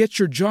credit to get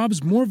your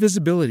jobs more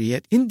visibility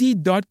at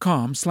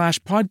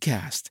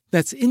Indeed.com/podcast.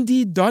 That's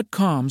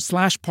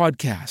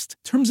Indeed.com/podcast.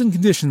 Terms and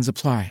conditions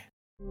apply.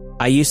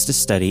 I used to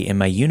study in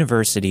my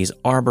university's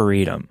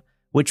arboretum,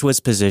 which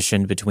was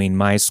positioned between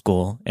my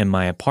school and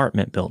my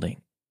apartment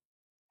building.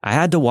 I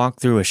had to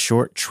walk through a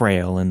short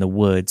trail in the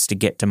woods to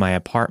get to my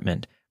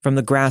apartment from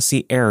the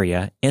grassy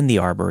area in the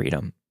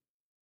arboretum.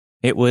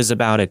 It was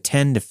about a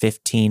 10 to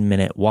 15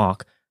 minute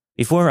walk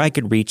before I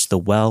could reach the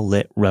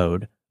well-lit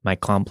road my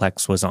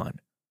complex was on.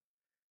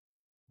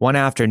 One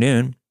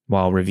afternoon,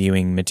 while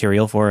reviewing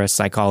material for a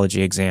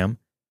psychology exam,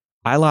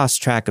 I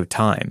lost track of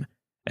time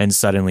and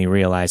suddenly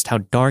realized how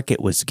dark it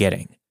was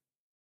getting.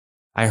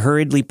 I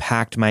hurriedly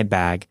packed my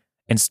bag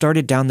and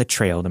started down the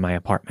trail to my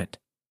apartment.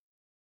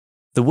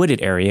 The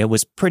wooded area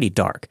was pretty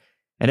dark,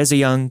 and as a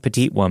young,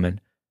 petite woman,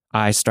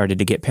 I started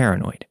to get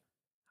paranoid.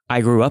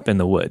 I grew up in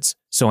the woods,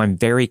 so I'm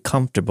very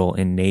comfortable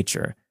in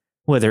nature,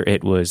 whether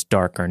it was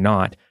dark or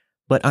not,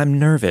 but I'm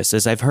nervous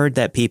as I've heard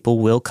that people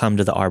will come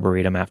to the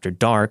Arboretum after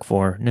dark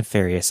for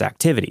nefarious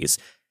activities,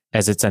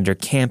 as it's under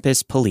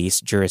campus police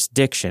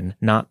jurisdiction,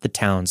 not the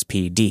town's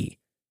PD.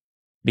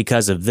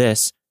 Because of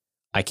this,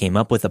 I came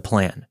up with a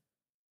plan.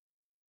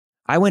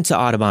 I went to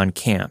Audubon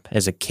Camp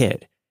as a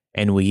kid,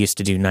 and we used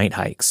to do night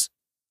hikes.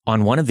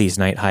 On one of these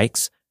night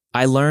hikes,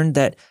 I learned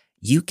that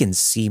you can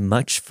see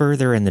much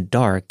further in the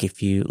dark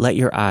if you let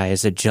your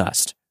eyes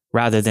adjust,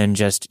 rather than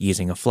just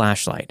using a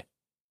flashlight.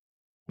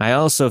 I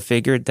also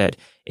figured that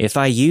if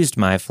I used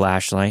my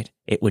flashlight,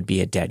 it would be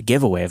a dead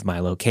giveaway of my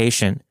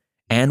location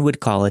and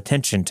would call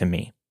attention to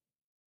me.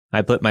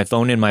 I put my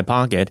phone in my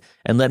pocket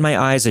and let my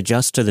eyes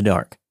adjust to the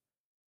dark.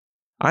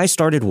 I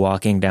started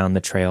walking down the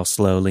trail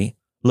slowly,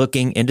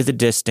 looking into the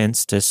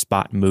distance to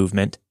spot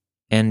movement,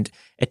 and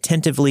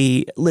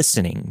attentively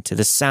listening to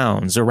the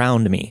sounds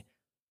around me.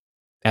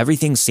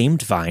 Everything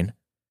seemed fine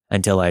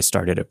until I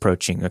started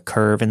approaching a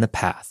curve in the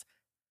path.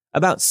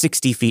 About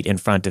 60 feet in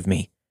front of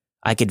me,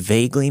 I could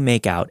vaguely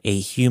make out a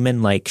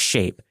human-like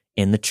shape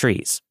in the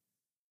trees.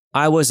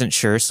 I wasn't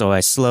sure, so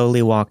I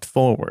slowly walked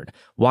forward,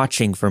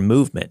 watching for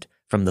movement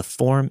from the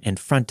form in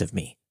front of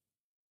me.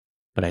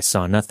 But I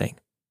saw nothing.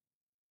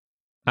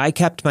 I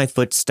kept my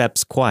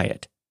footsteps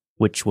quiet,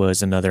 which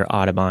was another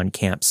Audubon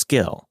Camp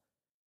skill,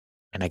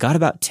 and I got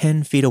about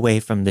 10 feet away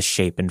from the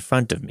shape in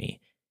front of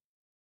me,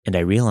 and I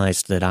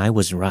realized that I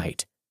was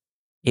right.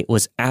 It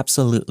was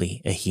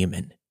absolutely a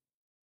human.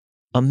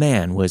 A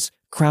man was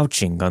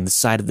crouching on the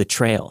side of the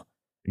trail,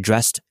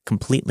 dressed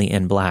completely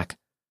in black,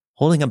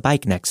 holding a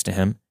bike next to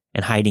him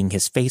and hiding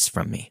his face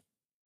from me.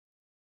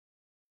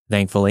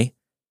 Thankfully,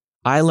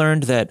 I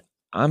learned that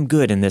I'm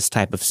good in this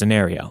type of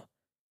scenario.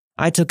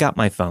 I took out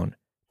my phone,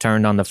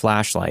 turned on the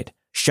flashlight,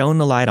 shone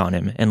the light on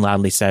him, and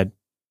loudly said,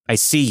 "I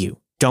see you,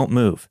 don't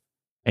move,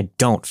 and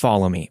don't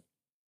follow me."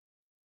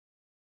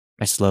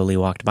 I slowly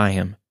walked by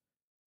him.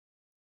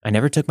 I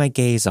never took my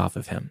gaze off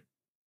of him.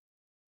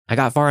 I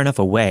got far enough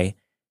away,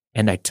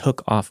 and I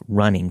took off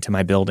running to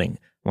my building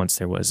once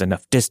there was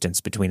enough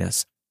distance between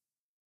us.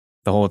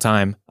 The whole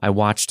time, I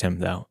watched him,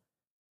 though.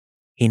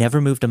 He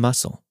never moved a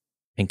muscle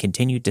and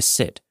continued to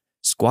sit,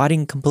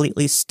 squatting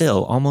completely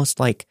still, almost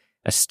like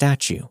a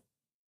statue.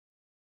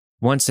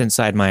 Once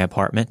inside my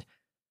apartment,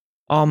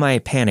 all my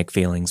panic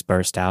feelings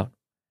burst out,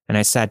 and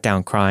I sat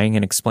down crying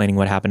and explaining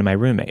what happened to my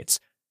roommates.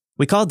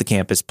 We called the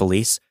campus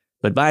police,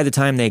 but by the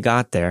time they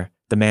got there,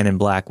 the man in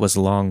black was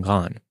long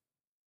gone.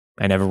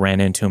 I never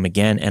ran into him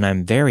again, and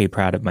I'm very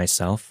proud of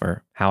myself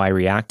for how I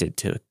reacted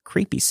to a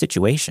creepy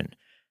situation.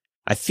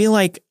 I feel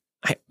like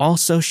I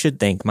also should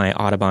thank my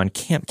Audubon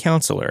camp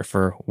counselor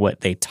for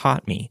what they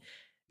taught me,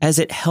 as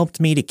it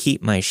helped me to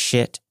keep my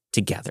shit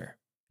together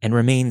and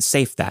remain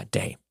safe that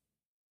day.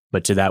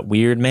 But to that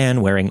weird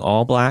man wearing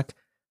all black,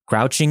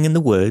 crouching in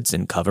the woods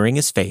and covering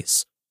his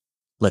face,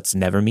 let's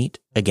never meet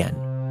again.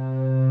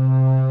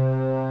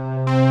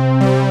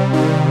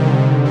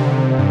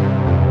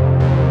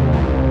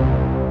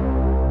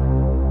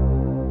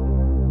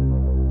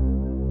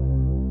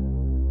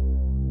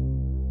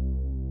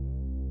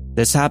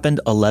 This happened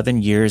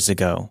 11 years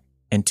ago,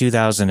 in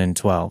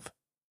 2012.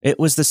 It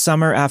was the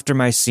summer after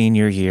my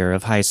senior year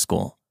of high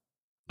school.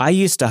 I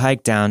used to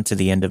hike down to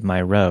the end of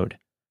my road.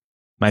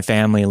 My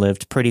family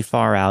lived pretty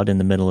far out in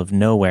the middle of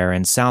nowhere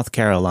in South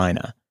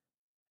Carolina.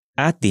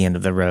 At the end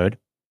of the road,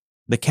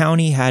 the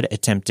county had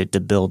attempted to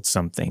build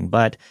something,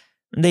 but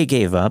they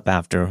gave up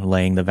after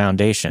laying the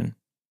foundation.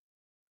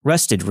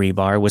 Rusted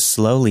rebar was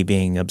slowly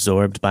being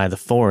absorbed by the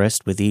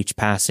forest with each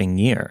passing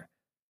year.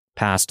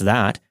 Past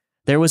that,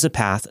 there was a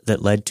path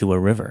that led to a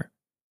river.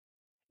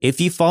 If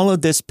you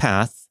followed this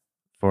path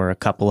for a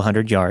couple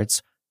hundred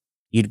yards,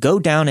 you'd go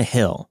down a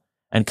hill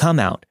and come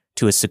out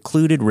to a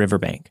secluded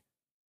riverbank.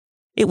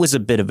 It was a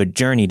bit of a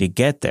journey to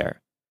get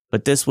there,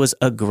 but this was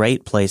a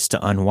great place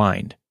to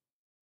unwind.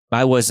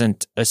 I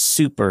wasn't a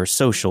super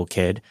social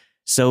kid,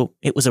 so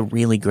it was a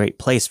really great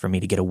place for me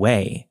to get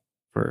away,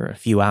 for a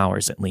few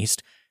hours at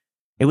least.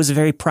 It was a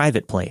very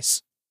private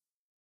place,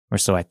 or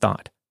so I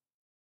thought.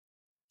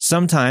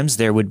 Sometimes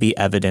there would be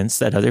evidence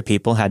that other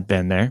people had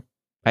been there.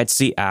 I'd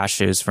see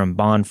ashes from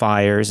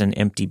bonfires and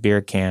empty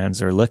beer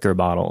cans or liquor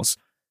bottles.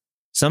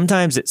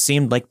 Sometimes it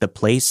seemed like the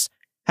place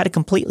had a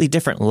completely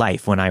different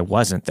life when I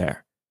wasn't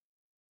there.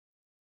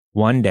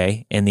 One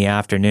day, in the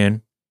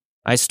afternoon,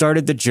 I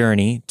started the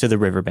journey to the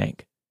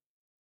riverbank.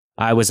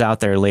 I was out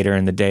there later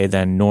in the day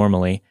than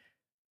normally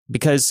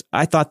because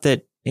I thought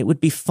that it would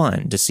be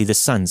fun to see the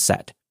sun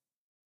set.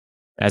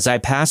 As I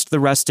passed the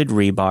rusted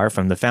rebar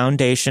from the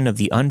foundation of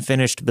the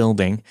unfinished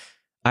building,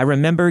 I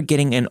remember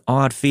getting an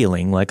odd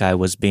feeling like I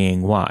was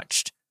being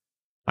watched.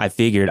 I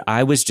figured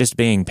I was just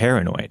being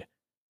paranoid.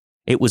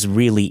 It was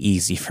really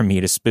easy for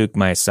me to spook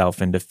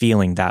myself into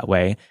feeling that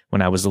way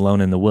when I was alone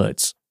in the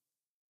woods.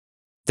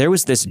 There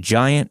was this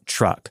giant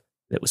truck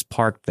that was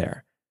parked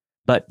there,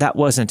 but that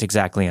wasn't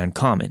exactly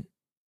uncommon.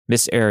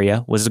 This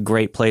area was a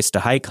great place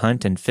to hike,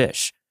 hunt, and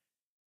fish.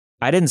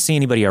 I didn't see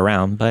anybody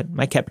around, but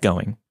I kept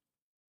going.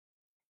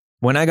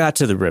 When I got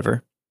to the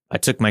river, I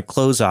took my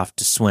clothes off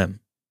to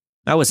swim.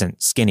 I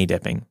wasn't skinny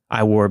dipping.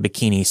 I wore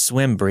bikini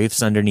swim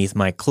briefs underneath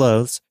my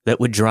clothes that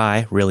would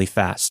dry really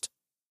fast.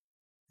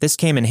 This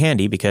came in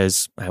handy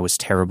because I was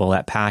terrible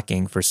at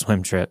packing for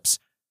swim trips.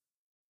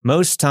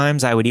 Most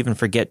times I would even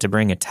forget to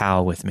bring a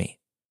towel with me.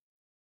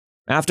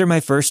 After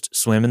my first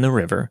swim in the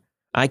river,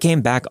 I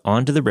came back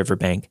onto the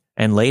riverbank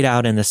and laid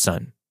out in the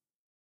sun.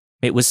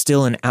 It was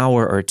still an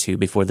hour or two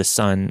before the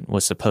sun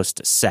was supposed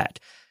to set,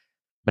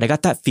 but I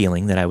got that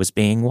feeling that I was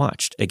being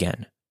watched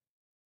again.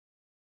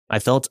 I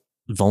felt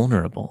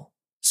vulnerable,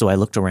 so I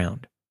looked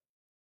around.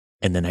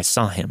 And then I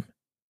saw him.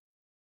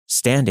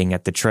 Standing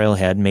at the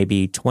trailhead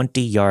maybe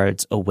 20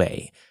 yards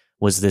away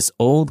was this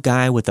old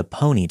guy with a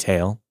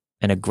ponytail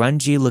and a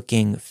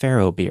grungy-looking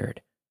pharaoh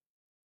beard.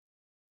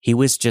 He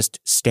was just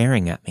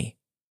staring at me.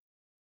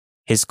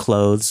 His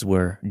clothes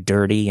were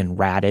dirty and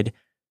ratted.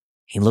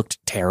 He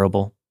looked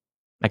terrible.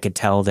 I could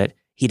tell that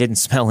he didn't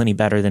smell any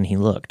better than he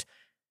looked.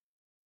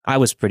 I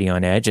was pretty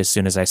on edge as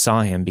soon as I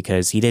saw him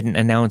because he didn't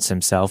announce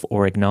himself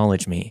or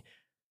acknowledge me,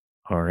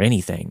 or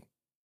anything.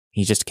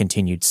 He just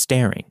continued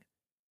staring.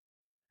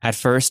 At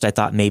first, I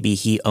thought maybe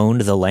he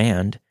owned the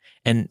land,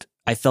 and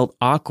I felt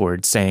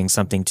awkward saying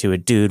something to a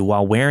dude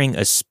while wearing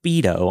a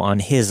Speedo on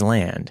his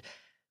land.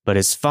 But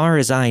as far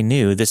as I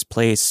knew, this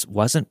place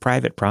wasn't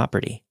private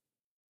property.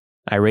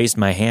 I raised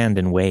my hand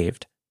and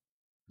waved.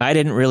 I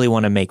didn't really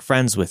want to make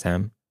friends with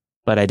him,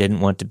 but I didn't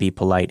want to be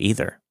polite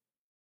either.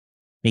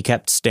 He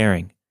kept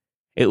staring.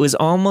 It was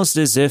almost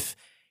as if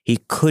he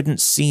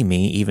couldn't see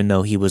me even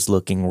though he was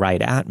looking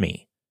right at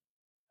me.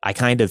 I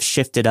kind of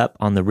shifted up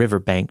on the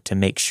riverbank to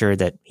make sure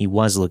that he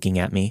was looking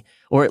at me,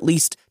 or at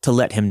least to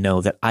let him know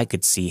that I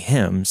could see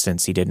him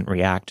since he didn't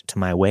react to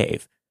my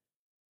wave.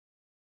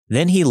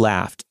 Then he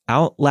laughed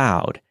out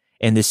loud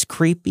in this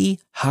creepy,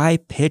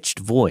 high-pitched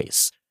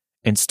voice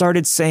and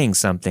started saying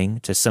something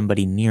to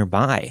somebody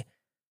nearby.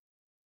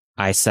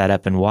 I sat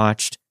up and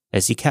watched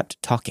as he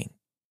kept talking.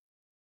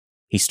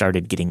 He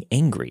started getting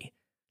angry,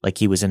 like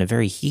he was in a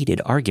very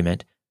heated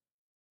argument,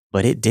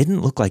 but it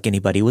didn't look like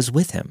anybody was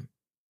with him.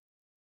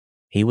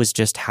 He was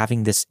just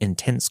having this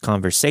intense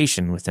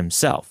conversation with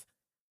himself.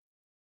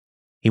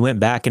 He went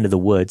back into the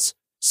woods,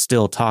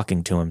 still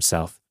talking to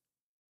himself.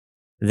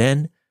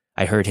 Then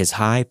I heard his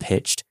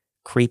high-pitched,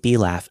 creepy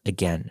laugh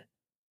again,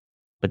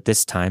 but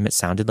this time it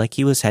sounded like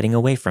he was heading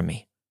away from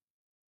me.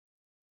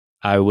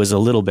 I was a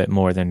little bit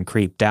more than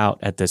creeped out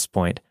at this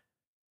point,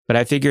 but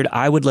I figured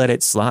I would let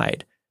it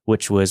slide,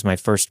 which was my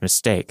first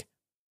mistake.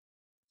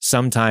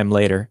 Sometime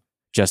later,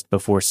 just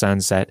before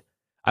sunset,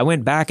 I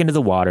went back into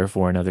the water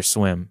for another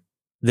swim.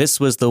 This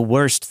was the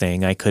worst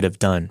thing I could have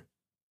done.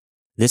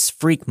 This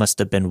freak must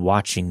have been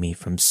watching me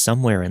from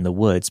somewhere in the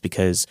woods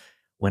because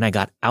when I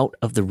got out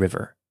of the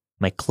river,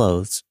 my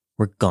clothes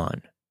were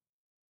gone.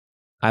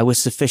 I was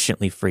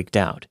sufficiently freaked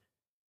out.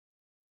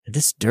 Did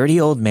this dirty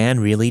old man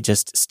really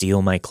just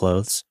steal my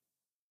clothes?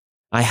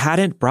 I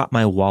hadn't brought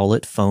my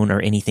wallet, phone,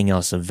 or anything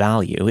else of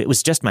value. It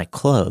was just my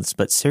clothes,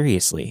 but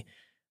seriously,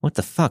 what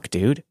the fuck,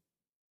 dude?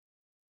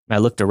 I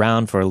looked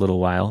around for a little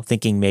while,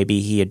 thinking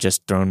maybe he had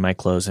just thrown my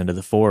clothes into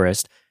the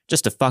forest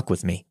just to fuck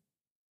with me.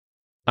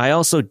 I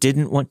also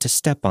didn't want to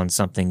step on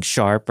something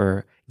sharp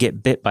or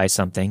get bit by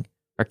something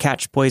or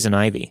catch poison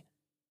ivy.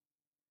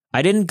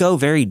 I didn't go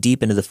very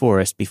deep into the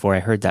forest before I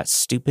heard that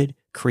stupid,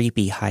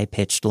 creepy,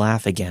 high-pitched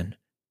laugh again.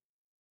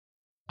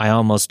 I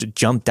almost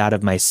jumped out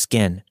of my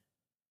skin.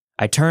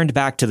 I turned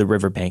back to the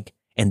riverbank,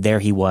 and there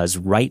he was,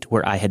 right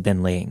where I had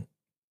been laying.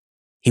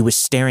 He was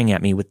staring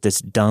at me with this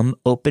dumb,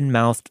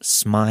 open-mouthed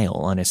smile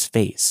on his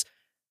face.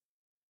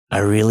 "I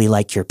really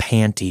like your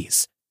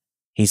panties,"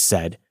 he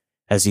said,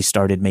 as he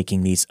started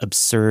making these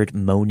absurd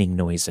moaning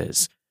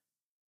noises.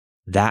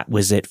 That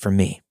was it for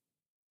me.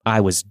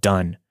 I was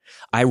done.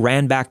 I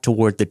ran back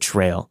toward the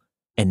trail,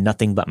 and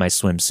nothing but my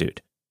swimsuit.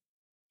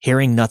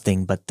 Hearing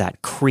nothing but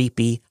that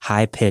creepy,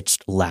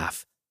 high-pitched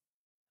laugh.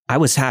 I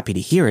was happy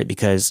to hear it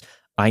because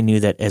I knew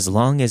that as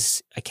long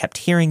as I kept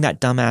hearing that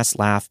dumbass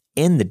laugh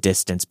in the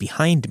distance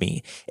behind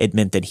me, it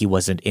meant that he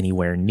wasn't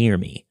anywhere near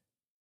me.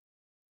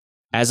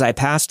 As I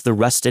passed the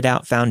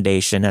rusted-out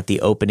foundation at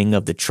the opening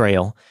of the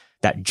trail,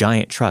 that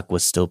giant truck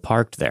was still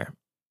parked there.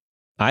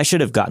 I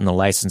should have gotten the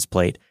license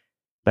plate,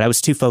 but I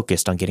was too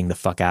focused on getting the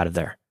fuck out of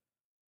there.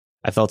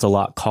 I felt a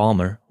lot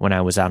calmer when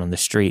I was out on the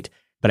street,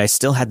 but I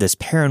still had this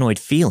paranoid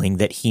feeling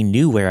that he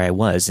knew where I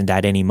was, and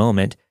at any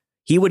moment,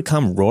 he would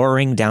come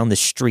roaring down the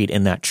street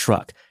in that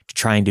truck to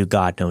try and do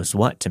God knows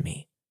what to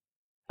me.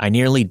 I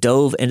nearly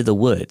dove into the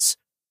woods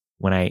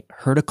when I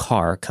heard a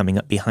car coming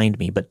up behind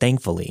me, but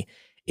thankfully,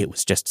 it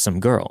was just some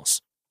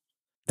girls.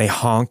 They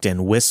honked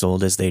and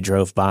whistled as they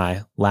drove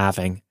by,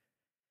 laughing.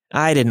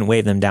 I didn't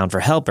wave them down for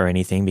help or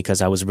anything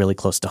because I was really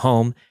close to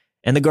home,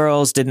 and the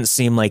girls didn't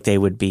seem like they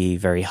would be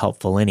very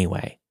helpful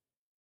anyway.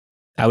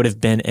 I would have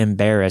been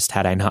embarrassed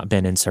had I not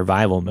been in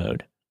survival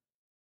mode.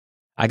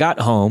 I got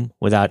home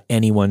without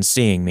anyone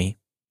seeing me,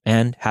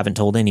 and haven't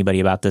told anybody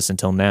about this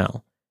until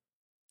now.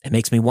 It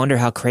makes me wonder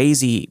how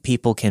crazy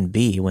people can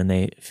be when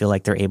they feel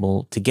like they're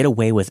able to get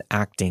away with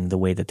acting the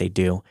way that they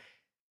do.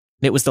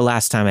 It was the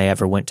last time I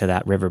ever went to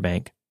that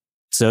riverbank.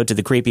 So to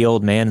the creepy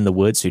old man in the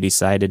woods who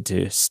decided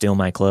to steal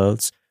my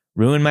clothes,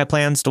 ruin my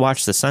plans to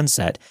watch the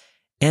sunset,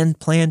 and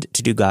planned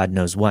to do God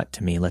knows what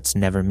to me, let's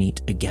never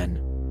meet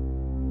again.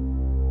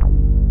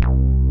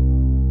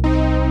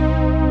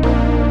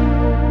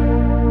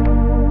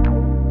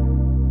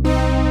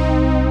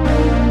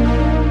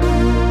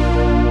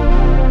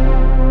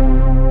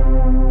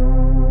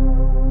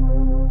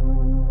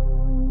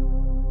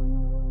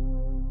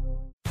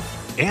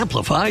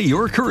 Amplify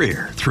your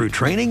career through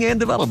training and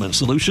development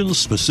solutions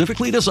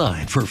specifically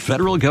designed for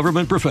federal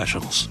government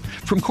professionals.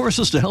 From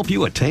courses to help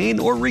you attain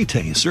or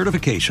retain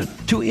certification,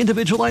 to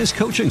individualized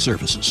coaching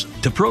services,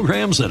 to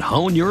programs that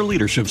hone your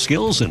leadership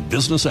skills and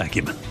business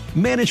acumen,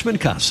 Management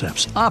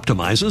Concepts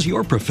optimizes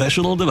your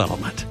professional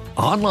development.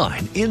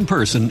 Online, in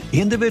person,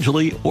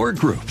 individually, or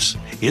groups,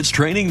 it's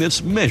training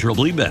that's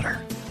measurably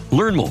better.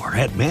 Learn more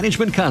at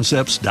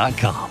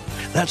managementconcepts.com.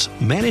 That's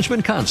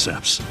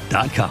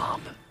managementconcepts.com.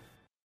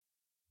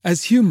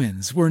 As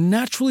humans, we're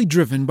naturally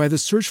driven by the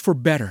search for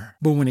better.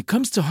 But when it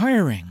comes to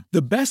hiring,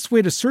 the best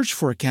way to search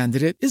for a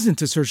candidate isn't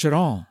to search at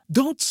all.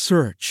 Don't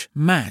search,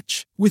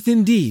 match with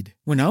Indeed.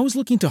 When I was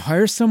looking to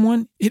hire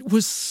someone, it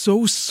was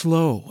so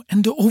slow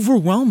and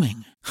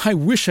overwhelming. I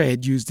wish I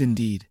had used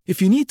Indeed.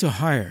 If you need to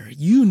hire,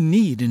 you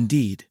need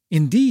Indeed.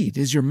 Indeed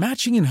is your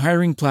matching and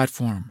hiring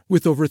platform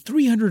with over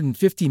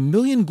 350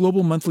 million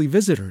global monthly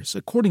visitors,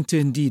 according to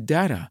Indeed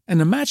data,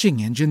 and a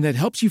matching engine that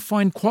helps you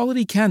find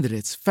quality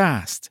candidates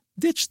fast.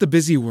 Ditch the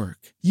busy work.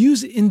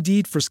 Use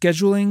Indeed for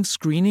scheduling,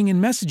 screening,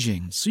 and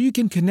messaging so you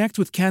can connect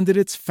with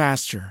candidates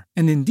faster.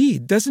 And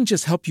Indeed doesn't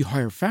just help you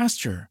hire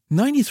faster.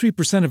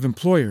 93% of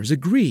employers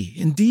agree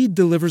Indeed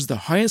delivers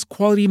the highest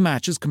quality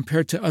matches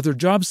compared to other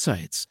job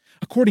sites,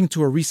 according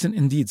to a recent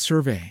Indeed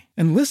survey.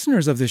 And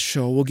listeners of this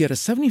show will get a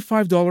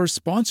 $75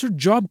 sponsored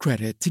job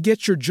credit to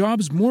get your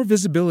jobs more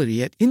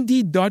visibility at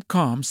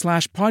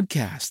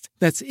Indeed.com/podcast.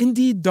 That's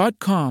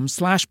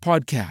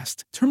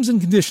Indeed.com/podcast. Terms and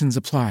conditions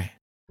apply.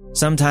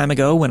 Some time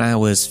ago, when I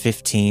was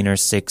 15 or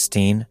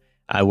 16,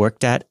 I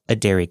worked at a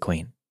Dairy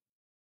Queen.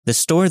 The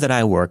store that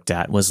I worked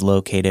at was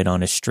located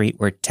on a street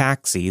where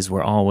taxis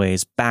were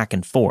always back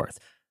and forth,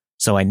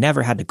 so I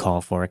never had to call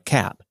for a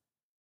cab.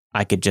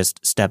 I could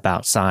just step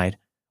outside,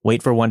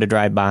 wait for one to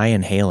drive by,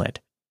 and hail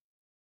it.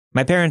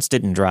 My parents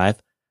didn't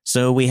drive,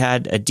 so we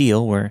had a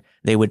deal where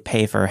they would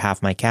pay for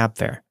half my cab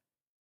fare.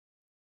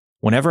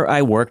 Whenever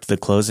I worked the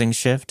closing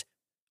shift,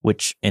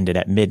 which ended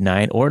at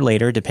midnight or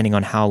later depending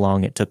on how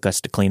long it took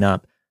us to clean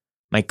up,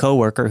 my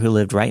coworker who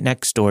lived right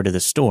next door to the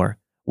store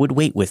would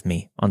wait with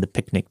me on the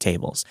picnic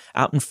tables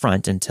out in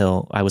front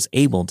until I was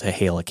able to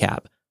hail a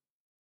cab.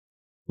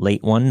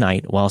 Late one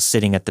night, while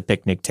sitting at the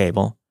picnic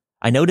table,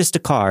 I noticed a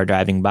car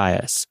driving by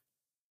us.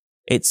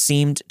 It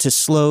seemed to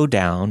slow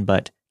down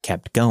but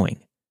kept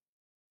going.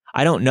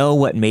 I don't know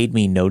what made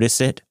me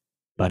notice it,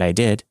 but I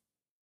did.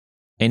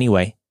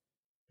 Anyway,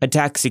 a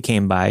taxi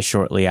came by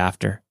shortly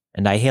after,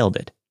 and I hailed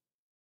it.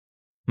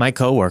 My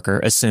coworker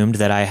assumed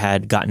that I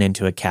had gotten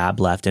into a cab,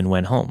 left, and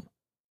went home.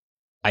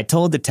 I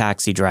told the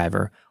taxi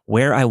driver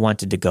where I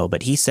wanted to go,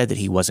 but he said that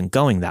he wasn't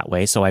going that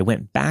way, so I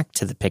went back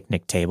to the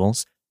picnic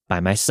tables by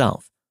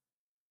myself.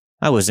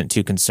 I wasn't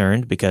too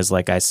concerned because,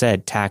 like I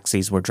said,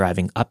 taxis were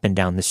driving up and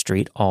down the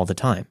street all the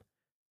time.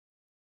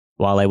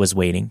 While I was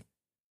waiting,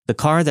 the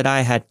car that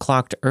I had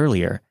clocked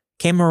earlier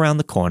came around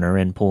the corner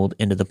and pulled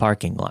into the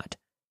parking lot.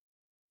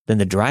 Then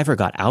the driver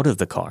got out of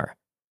the car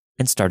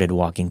and started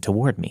walking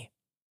toward me.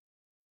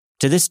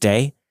 To this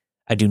day,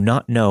 I do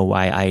not know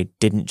why I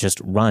didn't just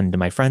run to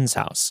my friend's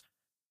house.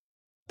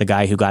 The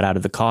guy who got out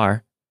of the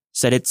car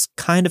said, "It's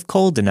kind of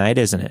cold tonight,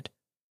 isn't it?"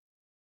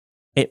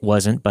 It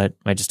wasn't, but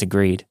I just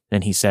agreed.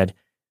 Then he said,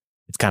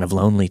 "It's kind of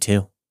lonely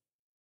too."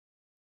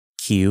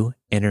 Cue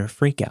inner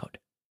freakout.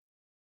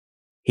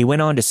 He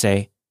went on to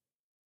say,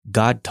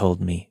 "God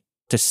told me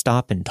to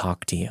stop and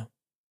talk to you."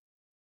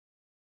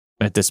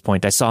 At this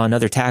point, I saw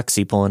another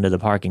taxi pull into the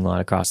parking lot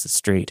across the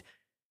street.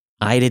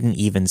 I didn't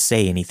even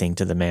say anything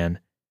to the man,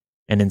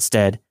 and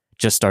instead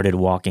just started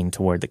walking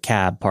toward the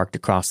cab parked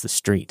across the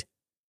street.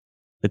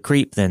 The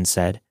creep then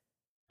said,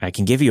 "I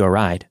can give you a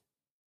ride."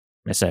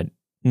 I said,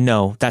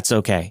 "No, that's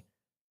okay."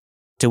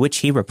 To which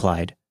he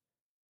replied,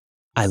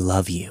 "I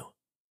love you."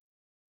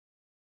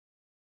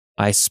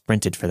 I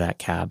sprinted for that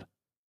cab,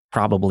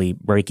 probably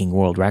breaking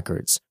world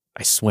records,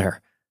 I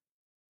swear.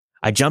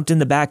 I jumped in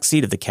the back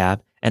seat of the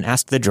cab and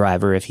asked the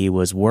driver if he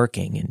was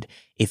working and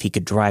if he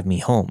could drive me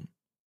home.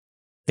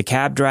 The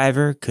cab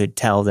driver could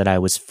tell that I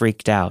was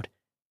freaked out,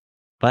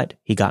 but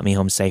he got me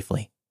home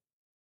safely.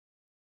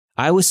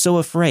 I was so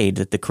afraid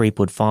that the creep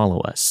would follow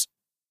us.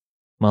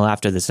 Well,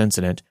 after this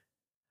incident,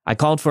 I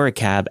called for a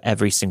cab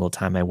every single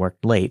time I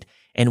worked late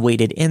and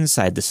waited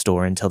inside the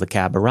store until the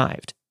cab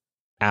arrived.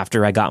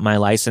 After I got my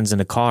license in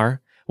a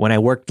car, when I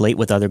worked late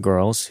with other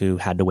girls who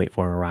had to wait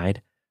for a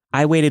ride,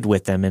 I waited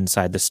with them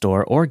inside the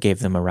store or gave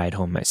them a ride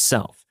home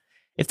myself.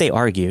 If they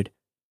argued,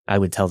 I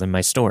would tell them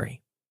my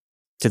story.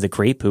 To the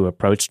creep who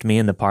approached me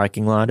in the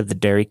parking lot of the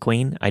Dairy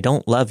Queen, I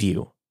don't love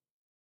you,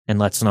 and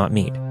let's not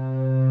meet.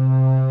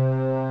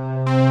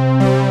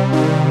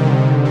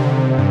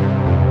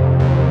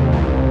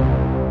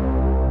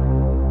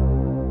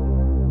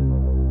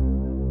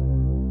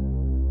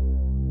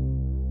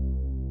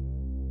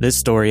 This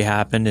story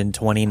happened in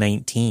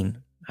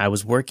 2019. I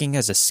was working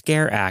as a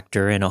scare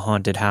actor in a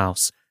haunted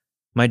house.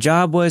 My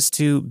job was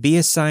to be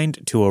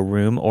assigned to a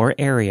room or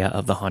area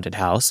of the haunted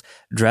house,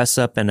 dress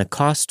up in a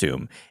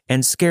costume,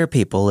 and scare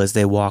people as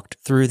they walked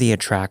through the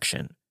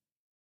attraction.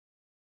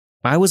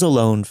 I was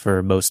alone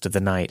for most of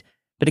the night,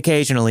 but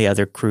occasionally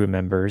other crew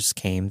members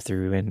came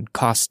through in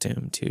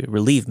costume to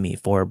relieve me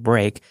for a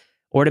break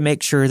or to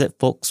make sure that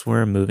folks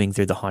were moving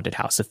through the haunted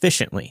house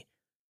efficiently.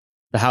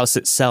 The house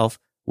itself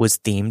was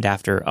themed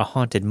after a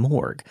haunted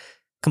morgue,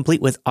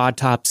 complete with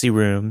autopsy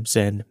rooms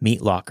and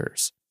meat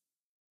lockers.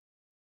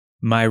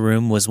 My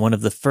room was one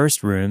of the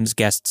first rooms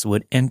guests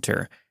would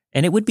enter,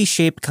 and it would be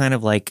shaped kind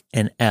of like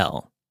an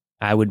L.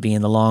 I would be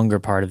in the longer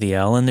part of the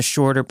L, and the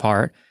shorter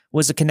part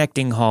was a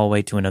connecting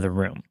hallway to another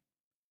room.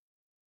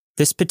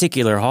 This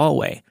particular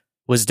hallway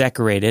was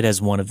decorated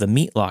as one of the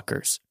meat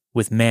lockers,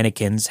 with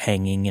mannequins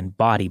hanging in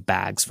body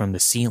bags from the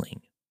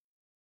ceiling.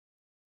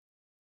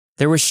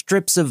 There were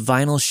strips of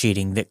vinyl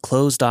sheeting that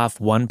closed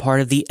off one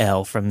part of the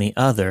L from the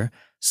other,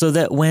 so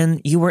that when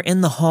you were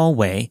in the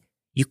hallway,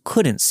 you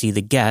couldn't see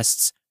the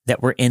guests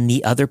that were in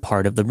the other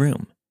part of the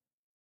room.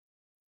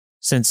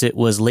 Since it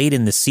was late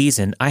in the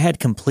season, I had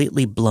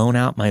completely blown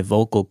out my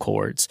vocal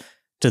cords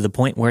to the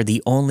point where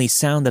the only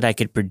sound that I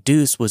could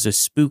produce was a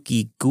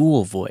spooky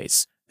ghoul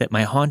voice that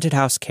my haunted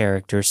house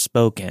character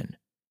spoke in.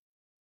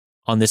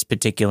 On this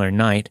particular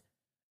night,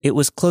 it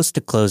was close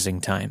to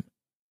closing time.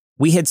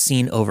 We had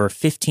seen over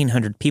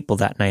 1,500 people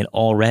that night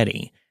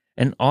already,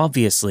 and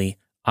obviously,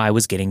 I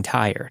was getting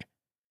tired.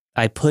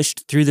 I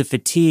pushed through the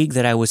fatigue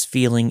that I was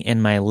feeling in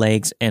my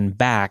legs and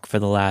back for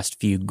the last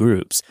few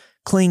groups,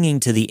 clinging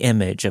to the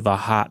image of a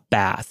hot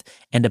bath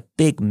and a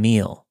big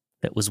meal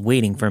that was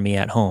waiting for me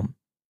at home.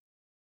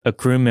 A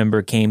crew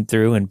member came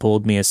through and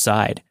pulled me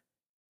aside.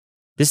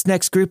 "This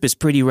next group is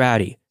pretty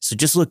rowdy, so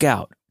just look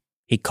out,"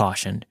 he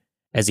cautioned,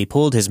 as he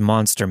pulled his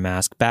monster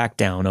mask back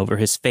down over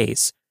his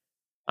face.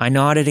 I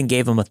nodded and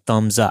gave him a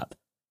thumbs up.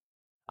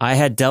 I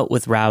had dealt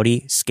with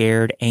rowdy,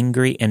 scared,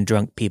 angry, and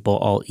drunk people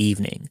all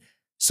evening,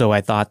 so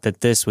I thought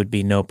that this would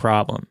be no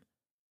problem.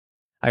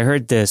 I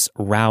heard this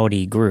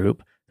rowdy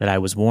group that I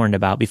was warned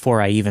about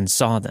before I even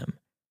saw them.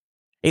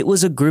 It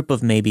was a group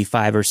of maybe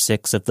 5 or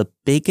 6 of the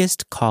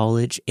biggest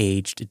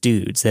college-aged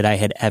dudes that I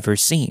had ever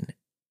seen.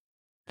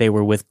 They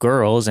were with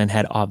girls and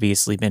had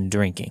obviously been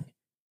drinking.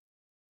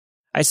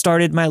 I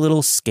started my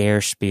little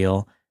scare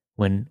spiel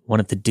when one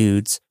of the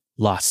dudes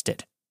lost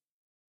it.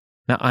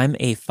 Now, I'm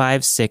a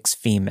 5'6"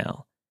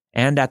 female,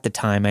 and at the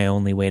time I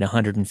only weighed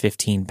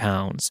 115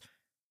 pounds.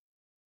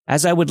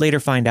 As I would later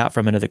find out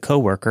from another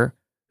coworker,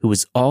 who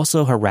was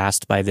also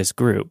harassed by this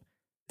group,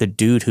 the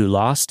dude who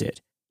lost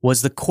it,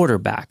 was the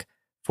quarterback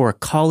for a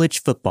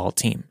college football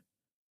team.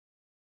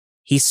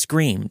 He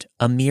screamed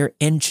a mere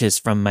inches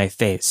from my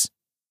face,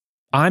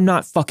 "I'm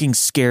not fucking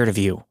scared of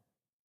you."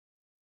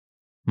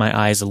 My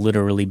eyes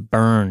literally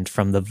burned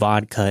from the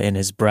vodka in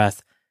his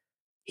breath.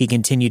 He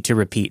continued to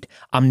repeat,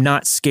 "I'm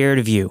not scared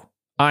of you.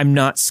 I'm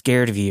not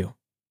scared of you,"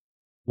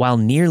 while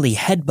nearly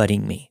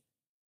headbutting me.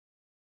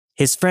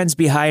 His friends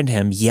behind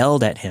him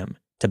yelled at him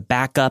to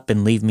back up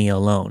and leave me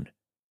alone.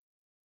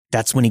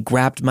 That's when he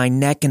grabbed my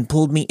neck and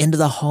pulled me into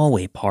the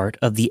hallway part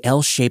of the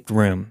L-shaped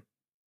room.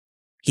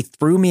 He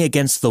threw me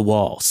against the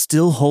wall,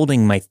 still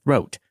holding my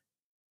throat.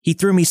 He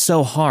threw me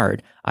so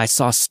hard, I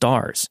saw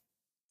stars.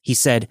 He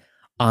said,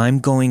 "I'm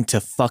going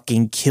to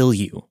fucking kill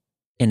you,"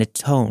 in a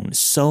tone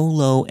so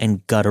low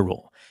and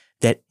guttural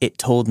that it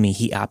told me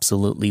he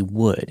absolutely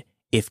would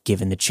if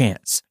given the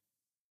chance.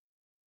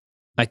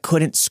 I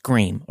couldn't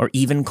scream or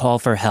even call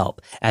for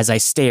help as I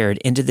stared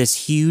into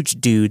this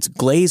huge dude's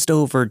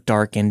glazed-over,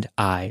 darkened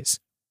eyes.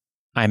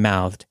 I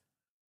mouthed,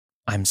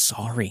 "I'm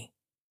sorry,"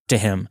 to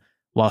him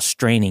while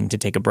straining to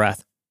take a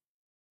breath.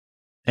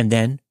 And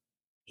then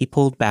he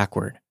pulled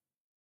backward.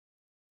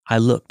 I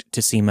looked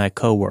to see my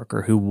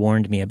coworker who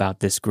warned me about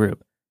this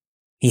group.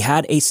 He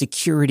had a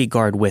security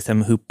guard with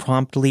him who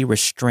promptly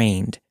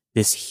restrained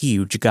this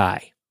huge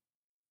guy.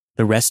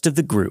 The rest of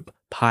the group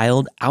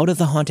piled out of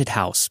the haunted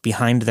house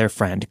behind their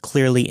friend,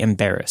 clearly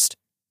embarrassed.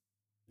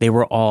 They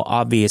were all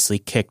obviously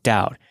kicked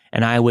out,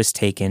 and I was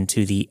taken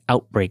to the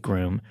outbreak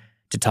room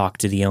to talk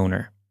to the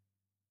owner.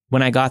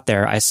 When I got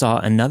there, I saw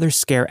another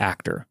scare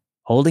actor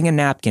holding a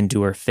napkin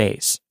to her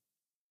face.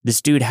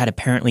 This dude had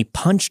apparently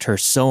punched her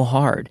so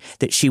hard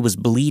that she was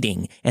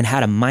bleeding and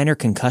had a minor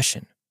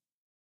concussion.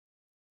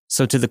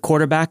 So to the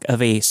quarterback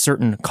of a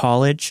certain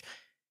college,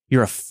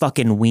 you're a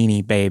fucking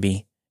weenie,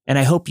 baby. And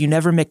I hope you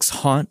never mix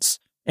haunts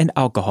and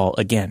alcohol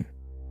again.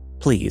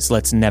 Please,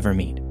 let's never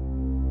meet.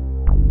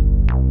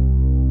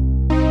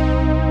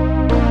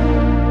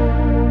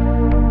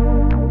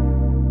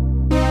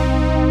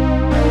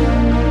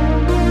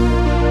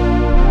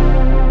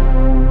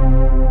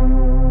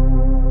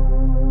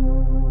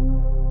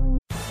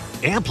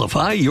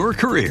 Amplify your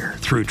career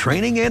through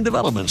training and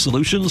development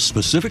solutions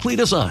specifically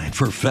designed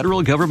for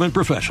federal government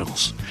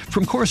professionals.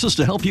 From courses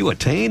to help you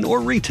attain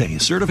or retain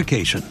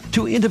certification,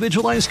 to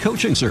individualized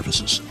coaching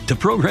services, to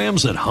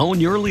programs that hone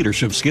your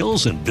leadership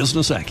skills and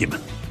business acumen,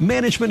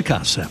 Management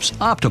Concepts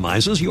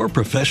optimizes your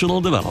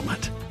professional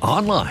development.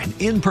 Online,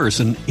 in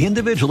person,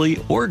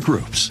 individually, or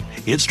groups,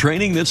 it's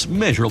training that's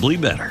measurably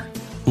better.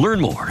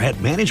 Learn more at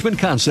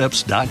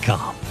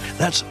managementconcepts.com.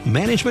 That's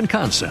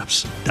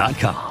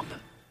managementconcepts.com.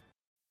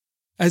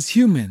 As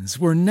humans,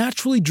 we're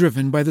naturally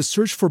driven by the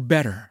search for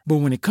better. But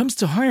when it comes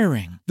to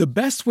hiring, the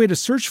best way to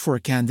search for a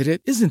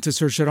candidate isn't to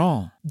search at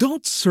all.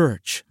 Don't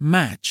search,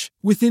 match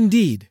with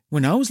Indeed.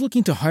 When I was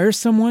looking to hire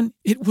someone,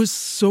 it was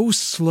so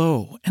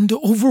slow and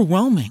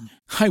overwhelming.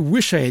 I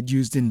wish I had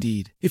used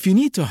Indeed. If you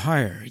need to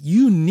hire,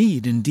 you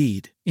need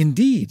Indeed.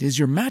 Indeed is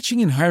your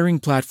matching and hiring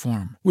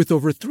platform with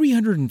over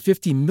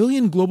 350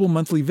 million global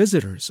monthly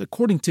visitors,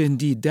 according to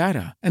Indeed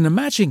data, and a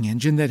matching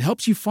engine that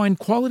helps you find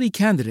quality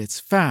candidates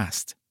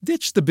fast.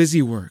 Ditch the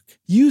busy work.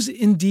 Use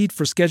Indeed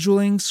for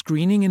scheduling,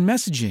 screening, and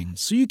messaging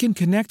so you can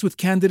connect with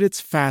candidates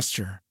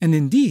faster. And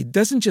Indeed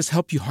doesn't just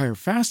help you hire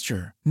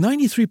faster.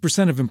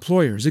 93% of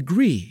employers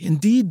agree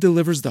Indeed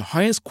delivers the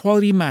highest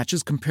quality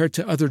matches compared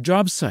to other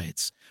job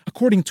sites,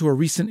 according to a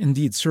recent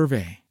Indeed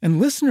survey. And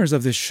listeners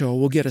of this show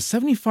will get a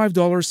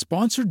 $75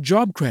 sponsored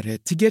job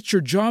credit to get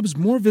your jobs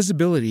more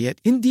visibility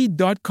at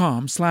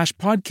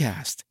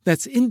Indeed.com/podcast.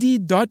 That's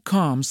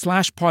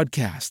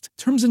Indeed.com/podcast.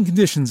 Terms and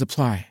conditions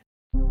apply.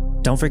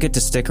 Don't forget to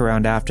stick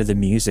around after the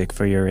music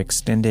for your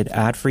extended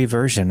ad-free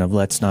version of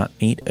Let's Not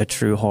Meet, a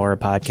true horror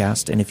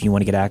podcast. And if you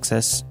want to get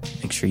access,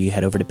 make sure you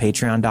head over to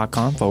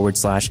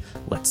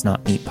patreon.com/Let's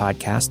Not Meet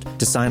podcast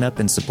to sign up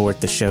and support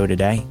the show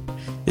today.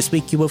 This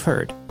week you have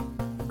heard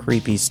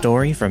Creepy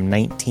Story from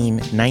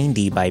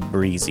 1990 by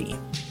Breezy,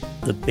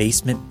 The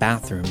Basement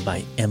Bathroom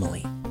by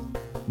Emily,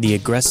 The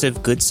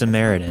Aggressive Good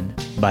Samaritan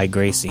by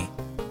Gracie,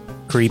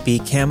 Creepy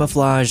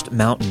Camouflaged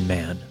Mountain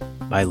Man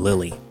by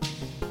Lily,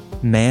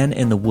 Man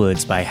in the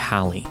Woods by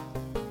Hallie,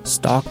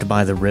 Stalked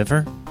by the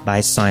River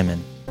by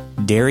Simon,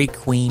 Dairy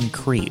Queen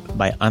Creep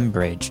by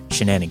Umbridge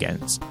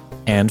Shenanigans,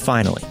 and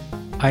finally,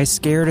 I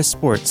Scared a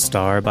Sports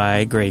Star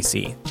by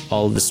Gracie.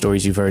 All of the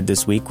stories you've heard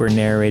this week were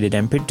narrated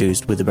and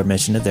produced with the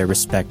permission of their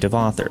respective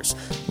authors.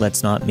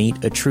 Let's Not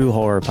Meet, a true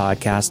horror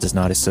podcast, is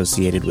not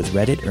associated with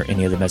Reddit or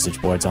any other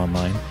message boards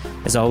online.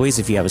 As always,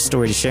 if you have a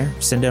story to share,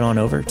 send it on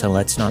over to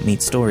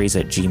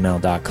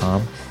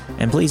letsnotmeetstories@gmail.com.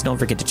 And please don't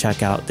forget to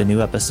check out the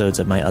new episodes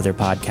of my other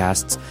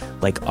podcasts,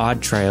 like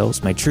Odd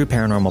Trails, my true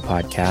paranormal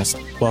podcast,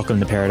 Welcome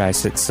to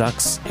Paradise It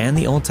Sucks, and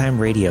the Old Time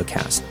Radio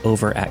Cast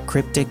over at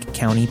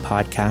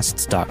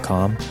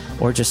crypticcountypodcasts.com,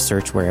 or just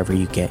search wherever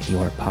you get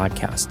your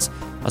podcasts.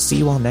 I'll see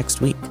you all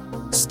next week.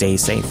 Stay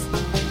safe.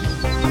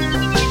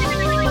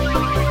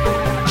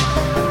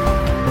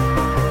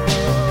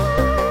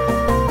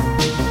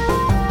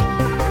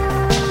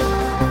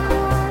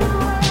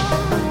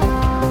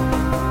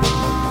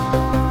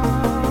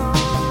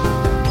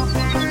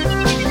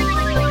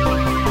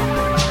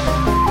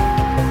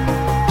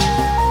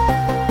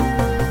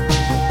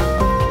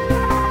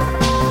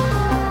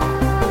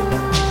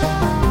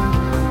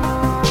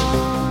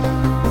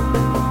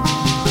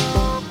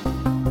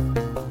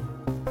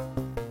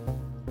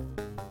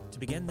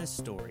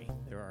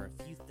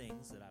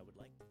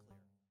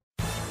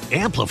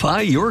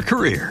 Amplify your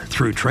career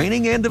through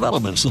training and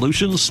development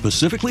solutions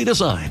specifically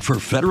designed for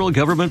federal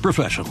government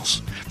professionals.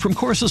 From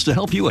courses to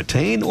help you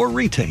attain or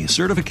retain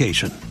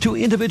certification, to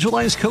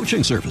individualized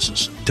coaching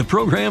services, to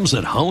programs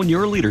that hone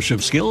your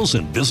leadership skills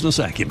and business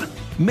acumen,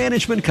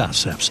 Management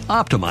Concepts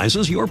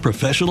optimizes your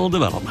professional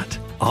development.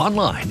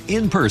 Online,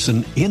 in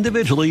person,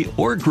 individually,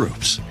 or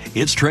groups,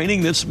 it's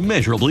training that's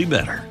measurably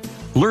better.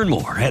 Learn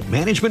more at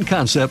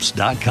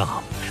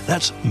managementconcepts.com.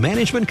 That's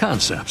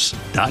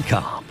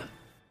managementconcepts.com.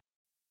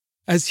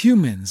 As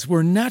humans,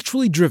 we're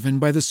naturally driven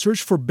by the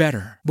search for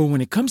better. But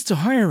when it comes to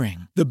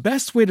hiring, the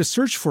best way to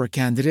search for a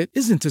candidate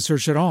isn't to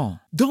search at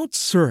all. Don't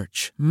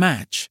search,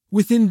 match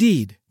with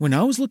Indeed. When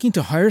I was looking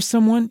to hire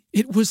someone,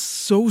 it was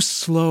so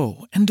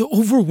slow and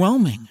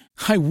overwhelming.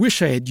 I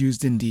wish I had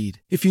used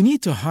Indeed. If you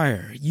need to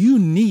hire, you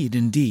need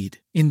Indeed.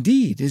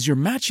 Indeed is your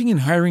matching and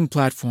hiring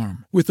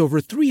platform with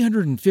over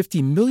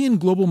 350 million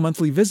global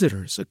monthly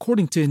visitors,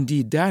 according to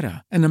Indeed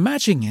data, and a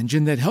matching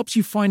engine that helps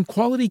you find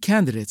quality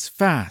candidates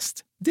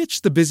fast.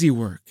 Ditch the busy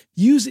work.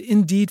 Use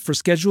Indeed for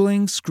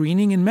scheduling,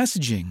 screening, and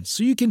messaging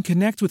so you can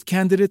connect with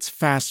candidates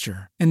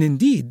faster. And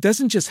Indeed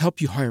doesn't just help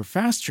you hire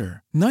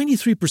faster.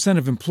 93%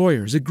 of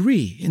employers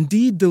agree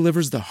Indeed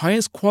delivers the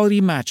highest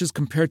quality matches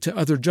compared to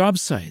other job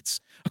sites,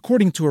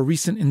 according to a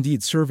recent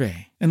Indeed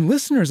survey. And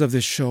listeners of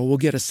this show will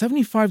get a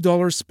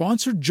 $75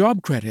 sponsored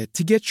job credit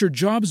to get your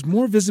jobs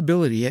more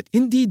visibility at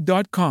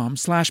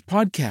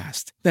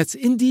Indeed.com/podcast. That's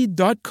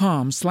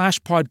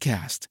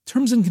Indeed.com/podcast.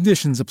 Terms and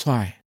conditions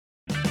apply.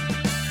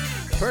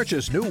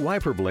 Purchase new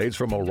wiper blades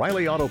from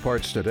O'Reilly Auto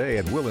Parts today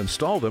and we'll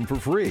install them for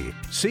free.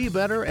 See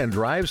better and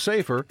drive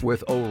safer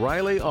with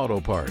O'Reilly Auto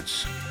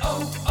Parts.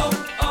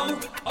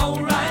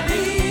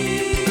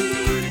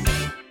 O'Reilly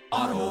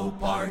Auto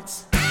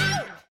Parts.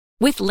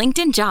 With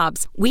LinkedIn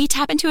Jobs, we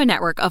tap into a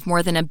network of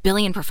more than 1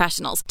 billion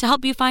professionals to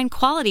help you find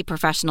quality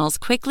professionals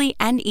quickly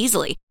and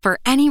easily for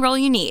any role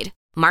you need.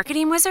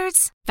 Marketing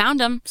wizards? Found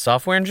them.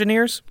 Software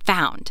engineers?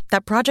 Found.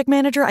 That project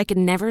manager I could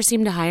never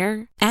seem to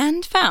hire?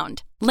 And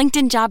found.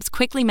 LinkedIn Jobs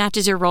quickly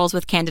matches your roles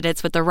with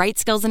candidates with the right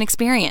skills and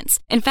experience.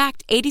 In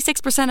fact,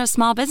 86% of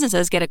small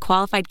businesses get a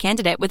qualified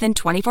candidate within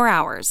 24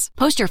 hours.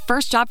 Post your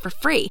first job for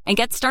free and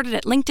get started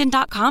at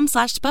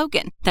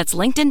linkedin.com/spoken. That's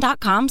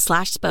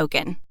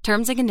linkedin.com/spoken.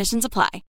 Terms and conditions apply.